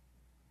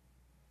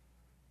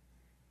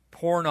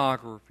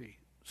 Pornography.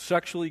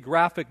 Sexually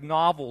graphic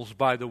novels,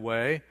 by the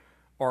way,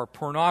 are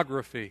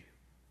pornography.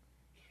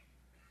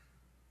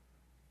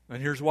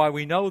 And here's why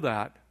we know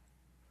that.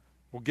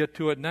 We'll get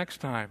to it next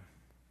time.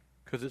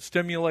 Because it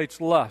stimulates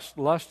lust.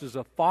 Lust is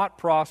a thought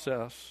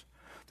process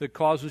that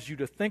causes you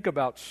to think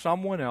about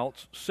someone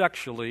else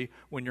sexually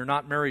when you're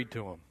not married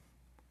to them.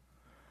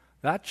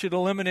 That should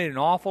eliminate an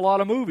awful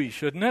lot of movies,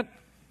 shouldn't it?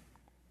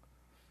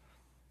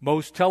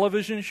 Most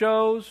television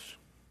shows.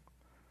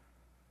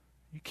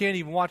 You can't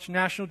even watch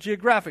National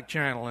Geographic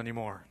Channel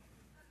anymore.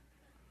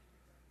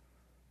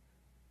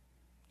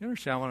 You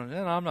understand what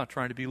I'm not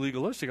trying to be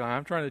legalistic.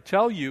 I'm trying to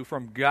tell you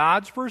from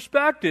God's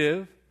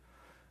perspective,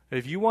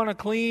 if you want to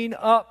clean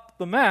up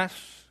the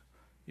mess,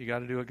 you got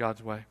to do it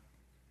God's way.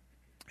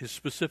 His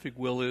specific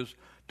will is,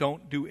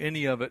 don't do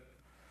any of it.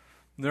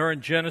 And there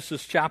in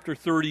Genesis chapter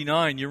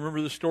 39, you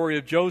remember the story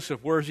of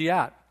Joseph. Where's he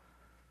at?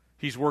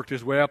 He's worked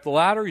his way up the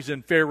ladder. He's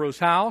in Pharaoh's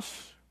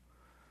house.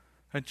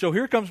 And so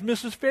here comes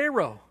Mrs.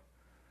 Pharaoh.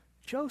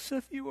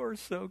 Joseph, you are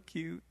so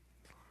cute.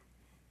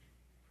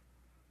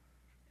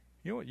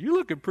 You know what? You're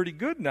looking pretty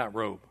good in that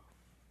robe.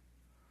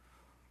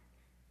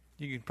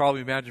 You can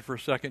probably imagine for a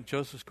second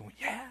Joseph's going,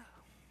 yeah,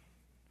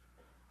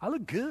 I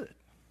look good.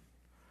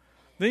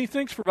 Then he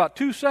thinks for about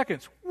 2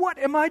 seconds, what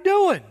am I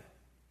doing?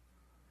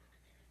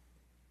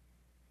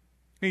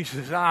 He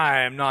says,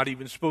 I am not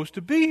even supposed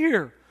to be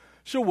here.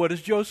 So what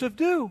does Joseph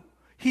do?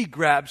 He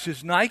grabs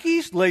his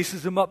Nikes,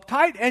 laces them up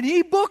tight, and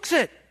he books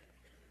it.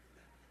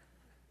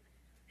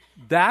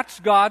 That's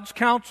God's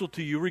counsel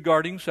to you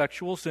regarding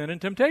sexual sin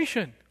and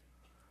temptation.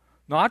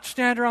 Not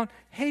stand around,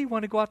 hey, you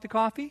want to go out to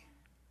coffee?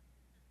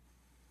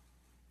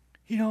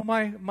 You know,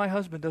 my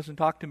husband doesn't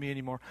talk to me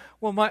anymore.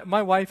 Well,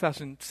 my wife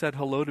hasn't said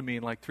hello to me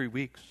in like 3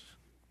 weeks.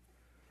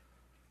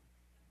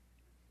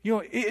 You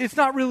know, it's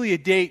not really a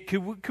date.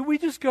 Could we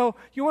just go,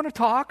 you want to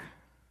talk?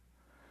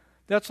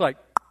 That's like,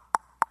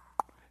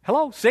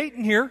 hello,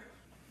 Satan here.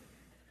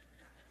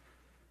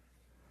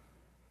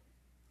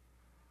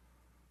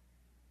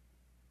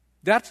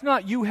 That's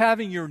not you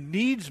having your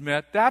needs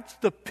met. That's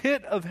the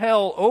pit of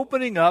hell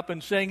opening up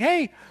and saying,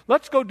 hey,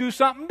 let's go do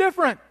something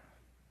different.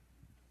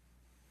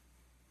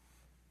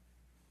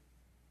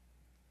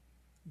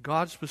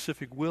 God's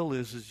specific will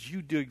is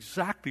you do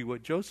exactly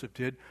what Joseph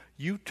did.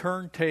 You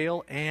turn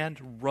tail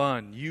and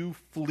run. You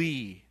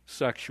flee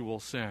sexual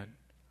sin.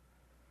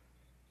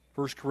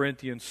 1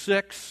 Corinthians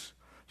 6,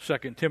 2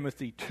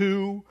 Timothy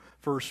 2,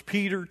 1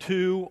 Peter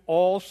 2,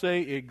 all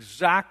say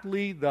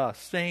exactly the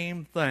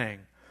same thing.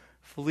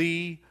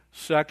 Flee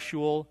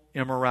sexual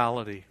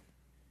immorality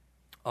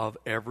of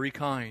every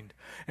kind.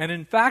 And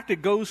in fact,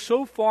 it goes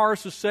so far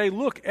as to say,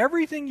 look,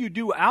 everything you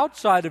do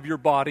outside of your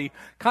body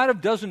kind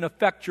of doesn't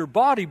affect your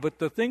body, but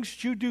the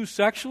things you do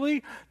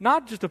sexually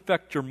not just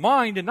affect your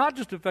mind and not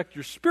just affect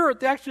your spirit,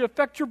 they actually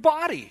affect your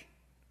body.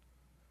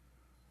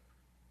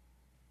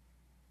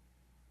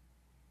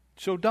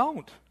 So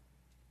don't.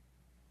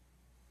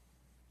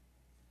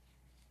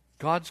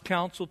 God's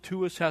counsel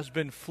to us has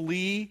been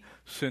flee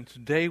since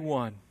day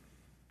one.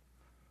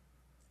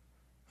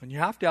 And you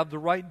have to have the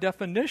right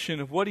definition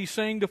of what he's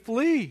saying to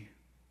flee.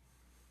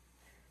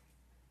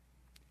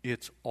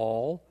 It's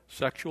all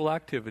sexual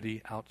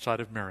activity outside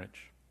of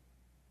marriage,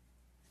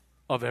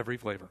 of every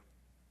flavor.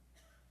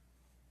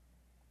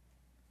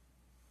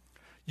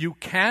 You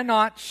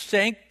cannot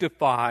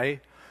sanctify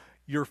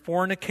your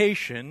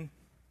fornication,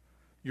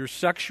 your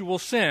sexual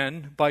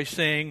sin, by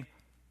saying,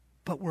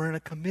 but we're in a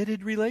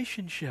committed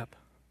relationship.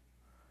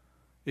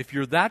 If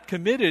you're that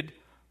committed,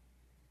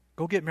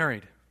 go get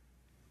married.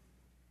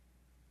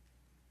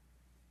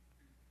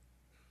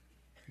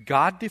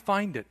 God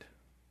defined it.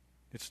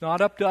 It's not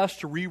up to us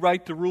to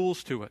rewrite the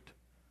rules to it.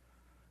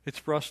 It's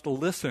for us to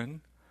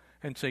listen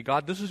and say,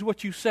 God, this is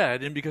what you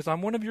said, and because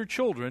I'm one of your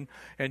children,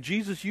 and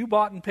Jesus, you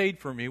bought and paid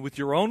for me with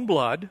your own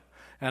blood,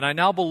 and I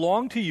now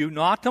belong to you,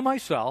 not to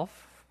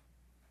myself,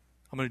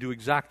 I'm going to do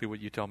exactly what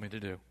you tell me to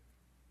do.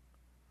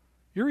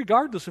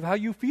 Irregardless of how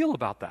you feel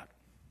about that.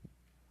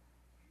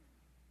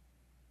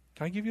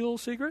 Can I give you a little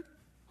secret?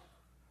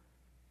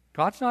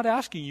 God's not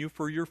asking you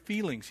for your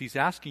feelings. He's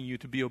asking you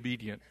to be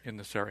obedient in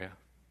this area.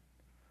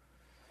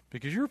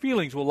 Because your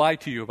feelings will lie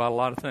to you about a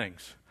lot of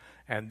things.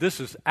 And this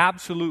is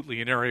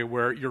absolutely an area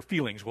where your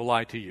feelings will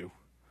lie to you.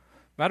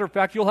 Matter of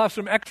fact, you'll have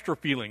some extra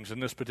feelings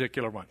in this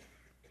particular one.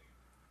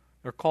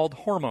 They're called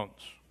hormones.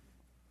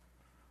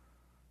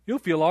 You'll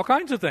feel all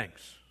kinds of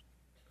things.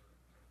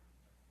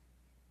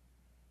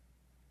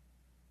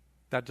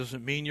 That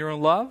doesn't mean you're in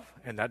love,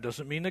 and that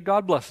doesn't mean that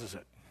God blesses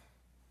it.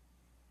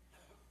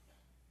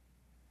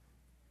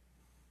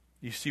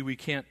 You see, we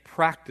can't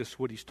practice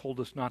what He's told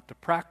us not to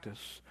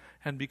practice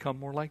and become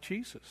more like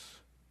Jesus.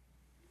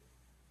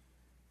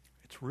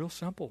 It's real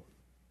simple.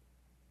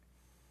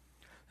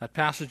 That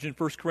passage in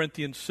 1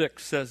 Corinthians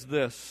 6 says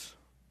this,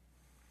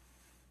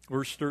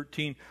 verse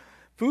 13,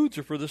 foods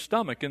are for the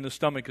stomach, and the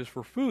stomach is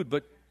for food,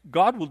 but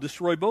God will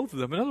destroy both of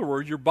them. In other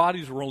words, your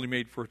bodies were only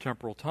made for a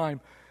temporal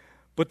time,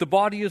 but the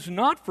body is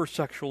not for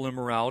sexual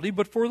immorality,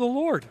 but for the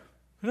Lord.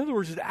 In other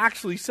words, it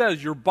actually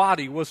says your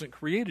body wasn't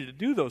created to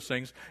do those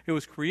things. It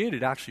was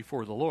created actually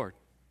for the Lord.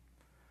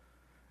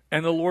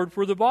 And the Lord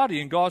for the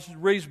body, and God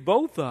raised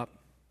both up.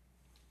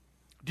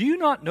 Do you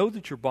not know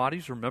that your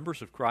bodies are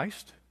members of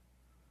Christ?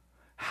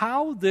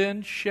 How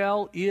then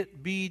shall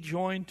it be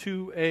joined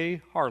to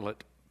a harlot?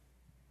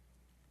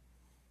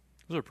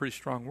 Those are pretty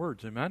strong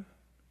words, amen?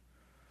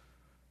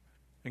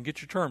 And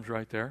get your terms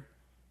right there.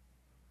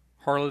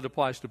 Harlot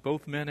applies to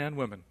both men and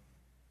women.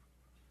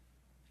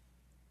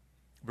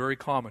 Very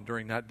common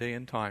during that day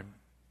and time.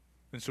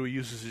 And so he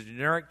uses a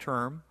generic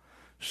term,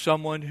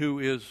 someone who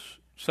is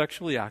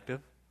sexually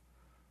active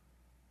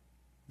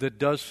that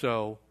does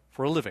so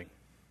for a living.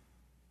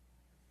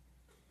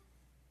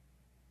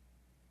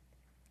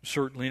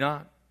 Certainly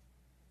not.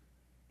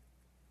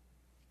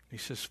 He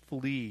says,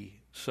 flee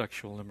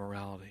sexual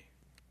immorality.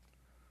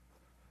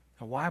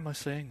 Now, why am I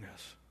saying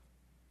this?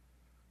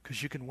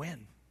 Because you can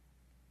win.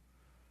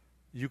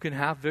 You can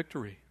have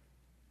victory.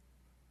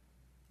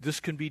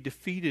 This can be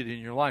defeated in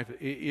your life.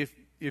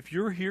 If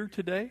you're here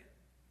today,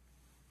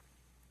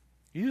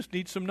 you just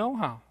need some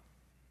know-how.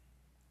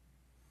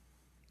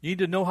 You need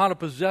to know how to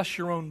possess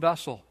your own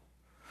vessel.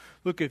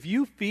 Look, if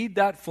you feed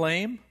that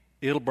flame,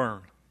 it'll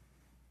burn.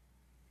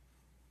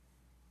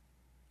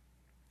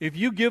 If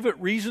you give it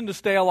reason to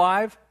stay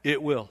alive,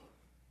 it will.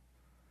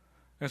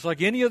 And it's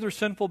like any other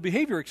sinful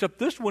behavior, except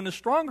this one is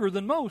stronger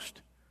than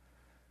most.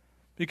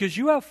 Because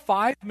you have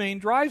 5 main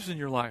drives in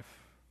your life.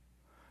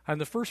 And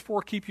the first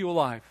 4 keep you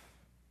alive.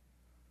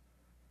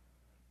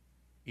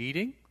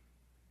 Eating,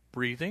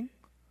 breathing,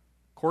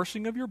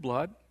 coursing of your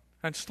blood,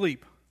 and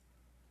sleep.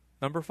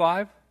 Number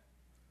 5,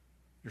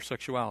 your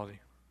sexuality.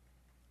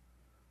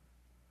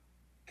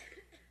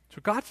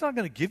 So God's not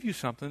going to give you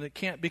something that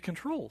can't be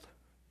controlled.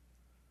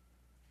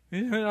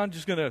 He's not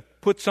just going to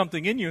put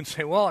something in you and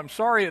say, well, I'm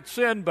sorry it's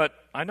sin, but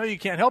I know you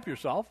can't help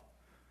yourself.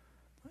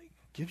 He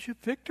gives you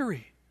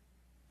victory.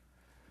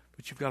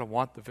 But you've got to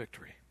want the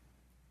victory.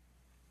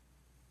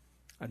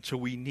 And so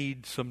we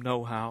need some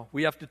know-how.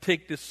 We have to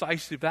take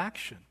decisive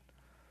action.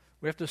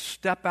 We have to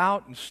step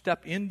out and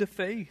step into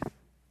faith.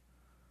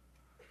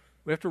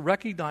 We have to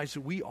recognize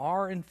that we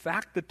are, in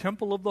fact, the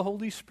temple of the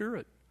Holy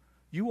Spirit.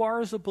 You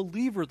are, as a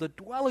believer, the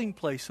dwelling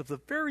place of the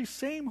very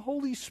same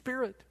Holy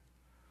Spirit.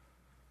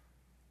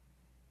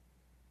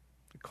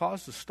 It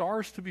caused the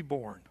stars to be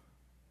born,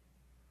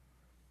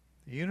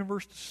 the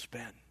universe to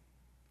spin.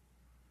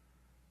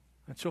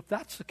 And so if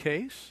that's the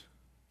case,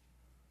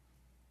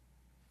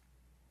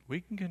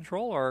 we can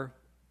control our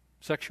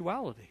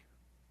sexuality.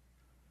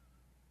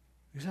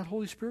 Because that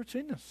Holy Spirit's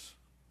in us.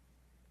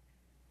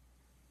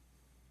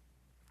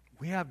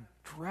 We have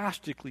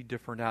drastically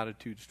different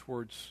attitudes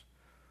towards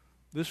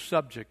this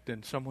subject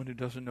than someone who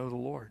doesn't know the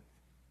Lord.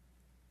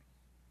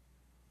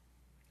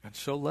 And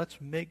so let's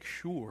make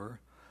sure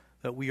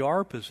that we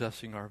are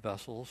possessing our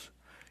vessels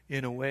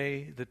in a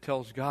way that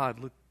tells God,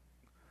 look,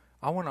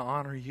 I want to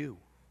honor you.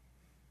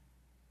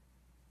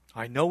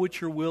 I know what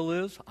your will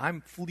is.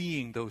 I'm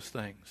fleeing those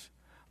things.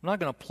 I'm not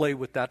going to play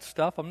with that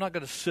stuff. I'm not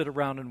going to sit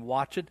around and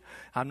watch it.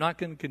 I'm not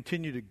going to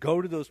continue to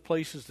go to those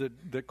places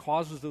that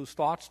causes those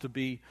thoughts to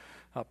be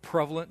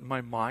prevalent in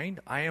my mind.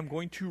 I am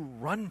going to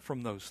run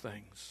from those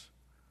things.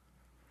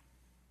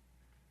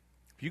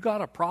 If you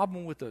got a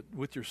problem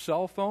with your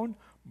cell phone,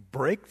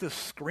 break the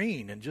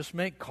screen and just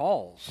make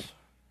calls.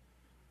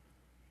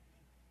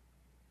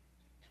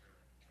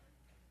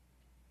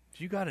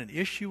 If you got an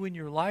issue in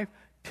your life,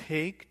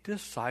 take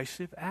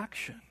decisive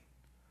action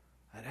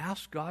and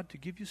ask God to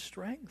give you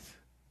strength.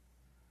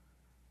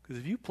 Because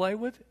if you play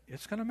with it,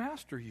 it's going to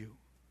master you.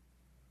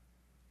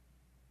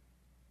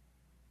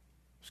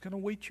 It's going to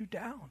weight you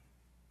down.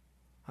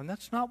 And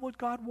that's not what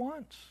God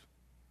wants.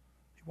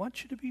 He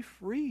wants you to be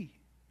free.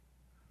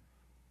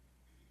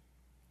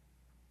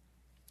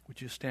 Would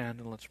you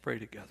stand and let's pray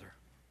together?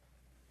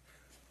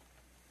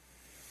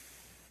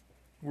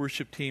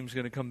 Worship team's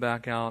going to come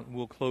back out and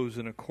we'll close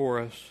in a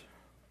chorus.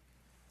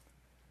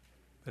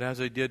 But as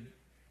I did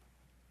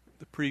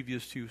the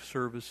previous two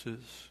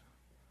services,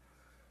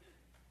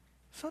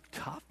 it's a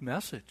tough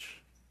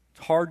message.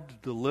 It's hard to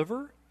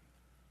deliver.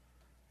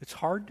 It's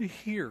hard to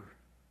hear.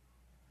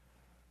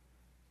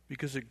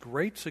 Because it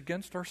grates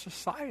against our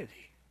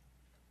society.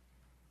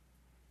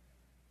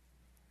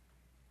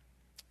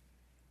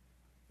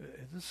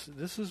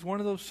 This is one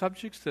of those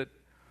subjects that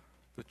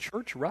the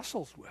church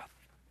wrestles with.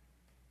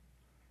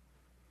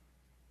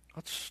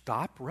 Let's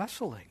stop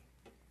wrestling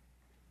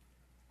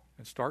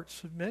and start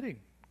submitting.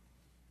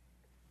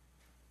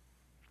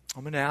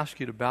 I'm going to ask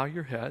you to bow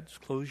your heads,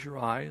 close your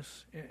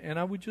eyes, and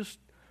I would just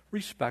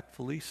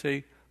respectfully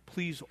say,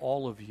 please,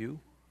 all of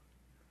you,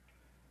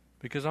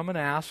 because I'm going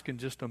to ask in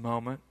just a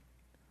moment,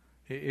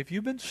 if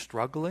you've been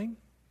struggling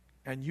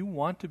and you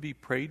want to be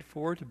prayed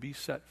for, to be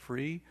set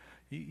free,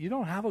 you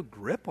don't have a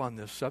grip on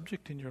this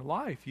subject in your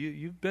life.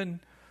 You've been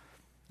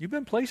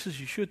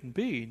places you shouldn't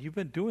be, and you've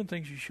been doing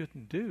things you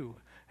shouldn't do,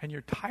 and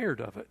you're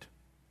tired of it.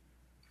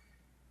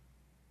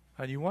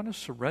 And you want to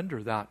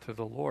surrender that to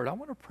the Lord. I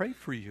want to pray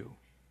for you.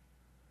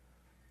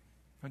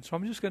 And so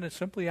I'm just going to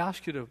simply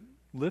ask you to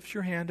lift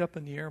your hand up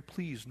in the air.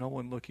 Please, no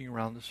one looking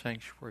around the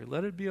sanctuary.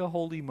 Let it be a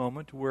holy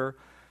moment where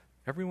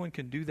everyone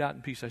can do that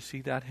in peace. I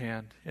see that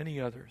hand. Any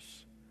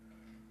others?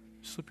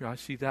 Slip your I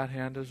see that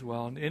hand as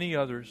well. And any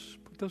others?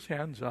 Put those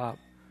hands up.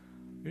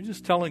 You're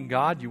just telling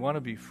God you want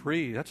to be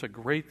free. That's a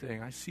great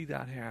thing. I see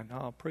that hand.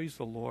 Oh, praise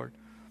the Lord.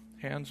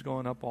 Hands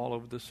going up all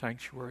over the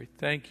sanctuary.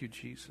 Thank you,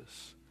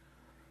 Jesus.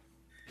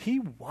 He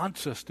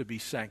wants us to be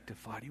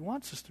sanctified. He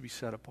wants us to be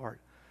set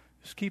apart.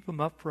 Just keep them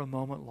up for a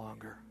moment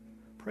longer.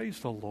 Praise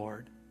the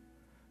Lord.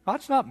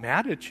 God's not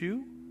mad at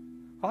you.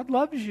 God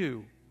loves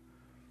you.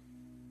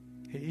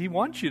 He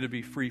wants you to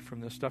be free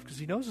from this stuff because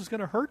He knows it's going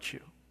to hurt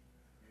you.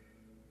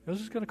 He knows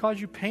it's going to cause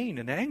you pain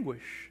and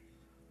anguish.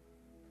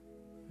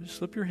 Just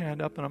slip your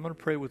hand up and I'm going to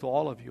pray with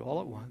all of you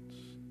all at once.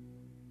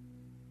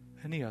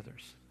 Any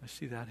others? I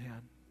see that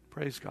hand.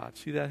 Praise God.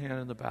 See that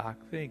hand in the back.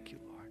 Thank you,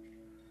 Lord.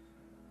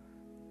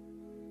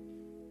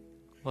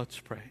 Let's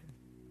pray.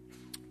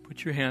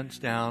 Put your hands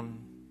down.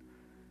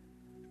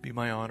 It'd be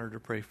my honor to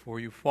pray for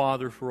you.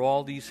 Father, for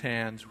all these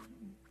hands,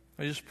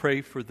 I just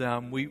pray for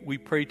them. We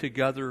pray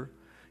together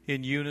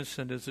in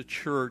unison as a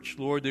church.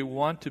 Lord, they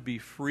want to be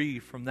free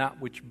from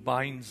that which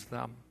binds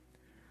them.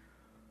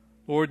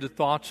 Lord, the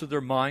thoughts of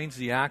their minds,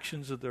 the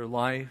actions of their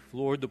life.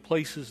 Lord, the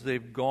places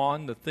they've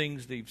gone, the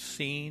things they've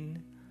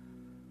seen.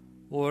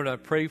 Lord, I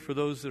pray for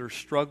those that are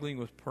struggling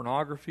with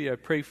pornography. I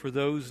pray for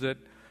those that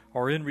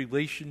are in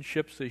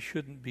relationships they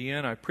shouldn't be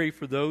in. I pray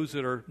for those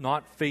that are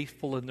not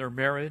faithful in their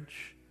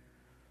marriage.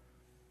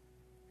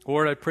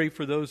 Lord, I pray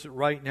for those that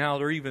right now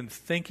they're even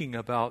thinking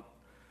about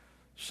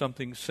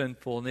something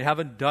sinful and they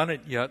haven't done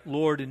it yet.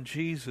 Lord, in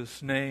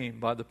Jesus' name,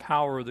 by the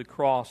power of the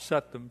cross,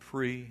 set them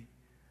free.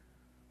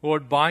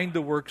 Lord, bind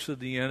the works of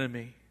the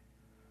enemy.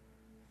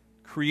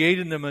 Create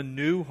in them a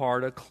new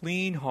heart, a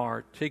clean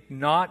heart. Take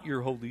not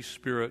your Holy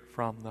Spirit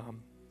from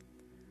them.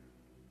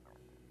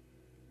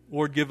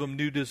 Lord, give them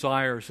new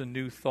desires and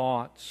new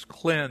thoughts.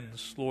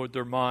 Cleanse, Lord,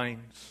 their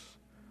minds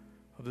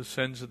of the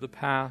sins of the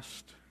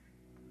past.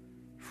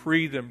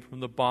 Free them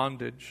from the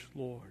bondage,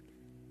 Lord.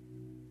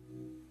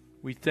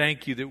 We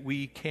thank you that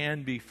we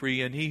can be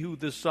free, and he who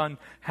the Son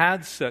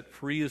had set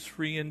free is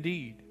free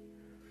indeed.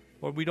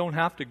 Lord, we don't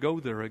have to go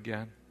there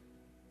again.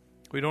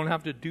 We don't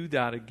have to do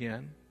that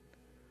again.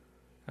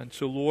 And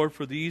so, Lord,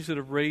 for these that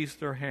have raised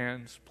their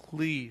hands,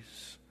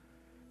 please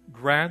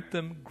grant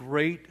them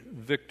great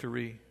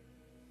victory.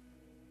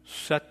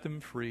 Set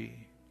them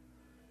free.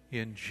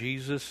 In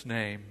Jesus'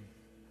 name,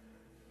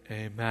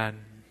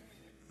 amen.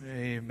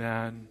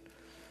 Amen.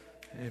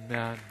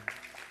 Amen.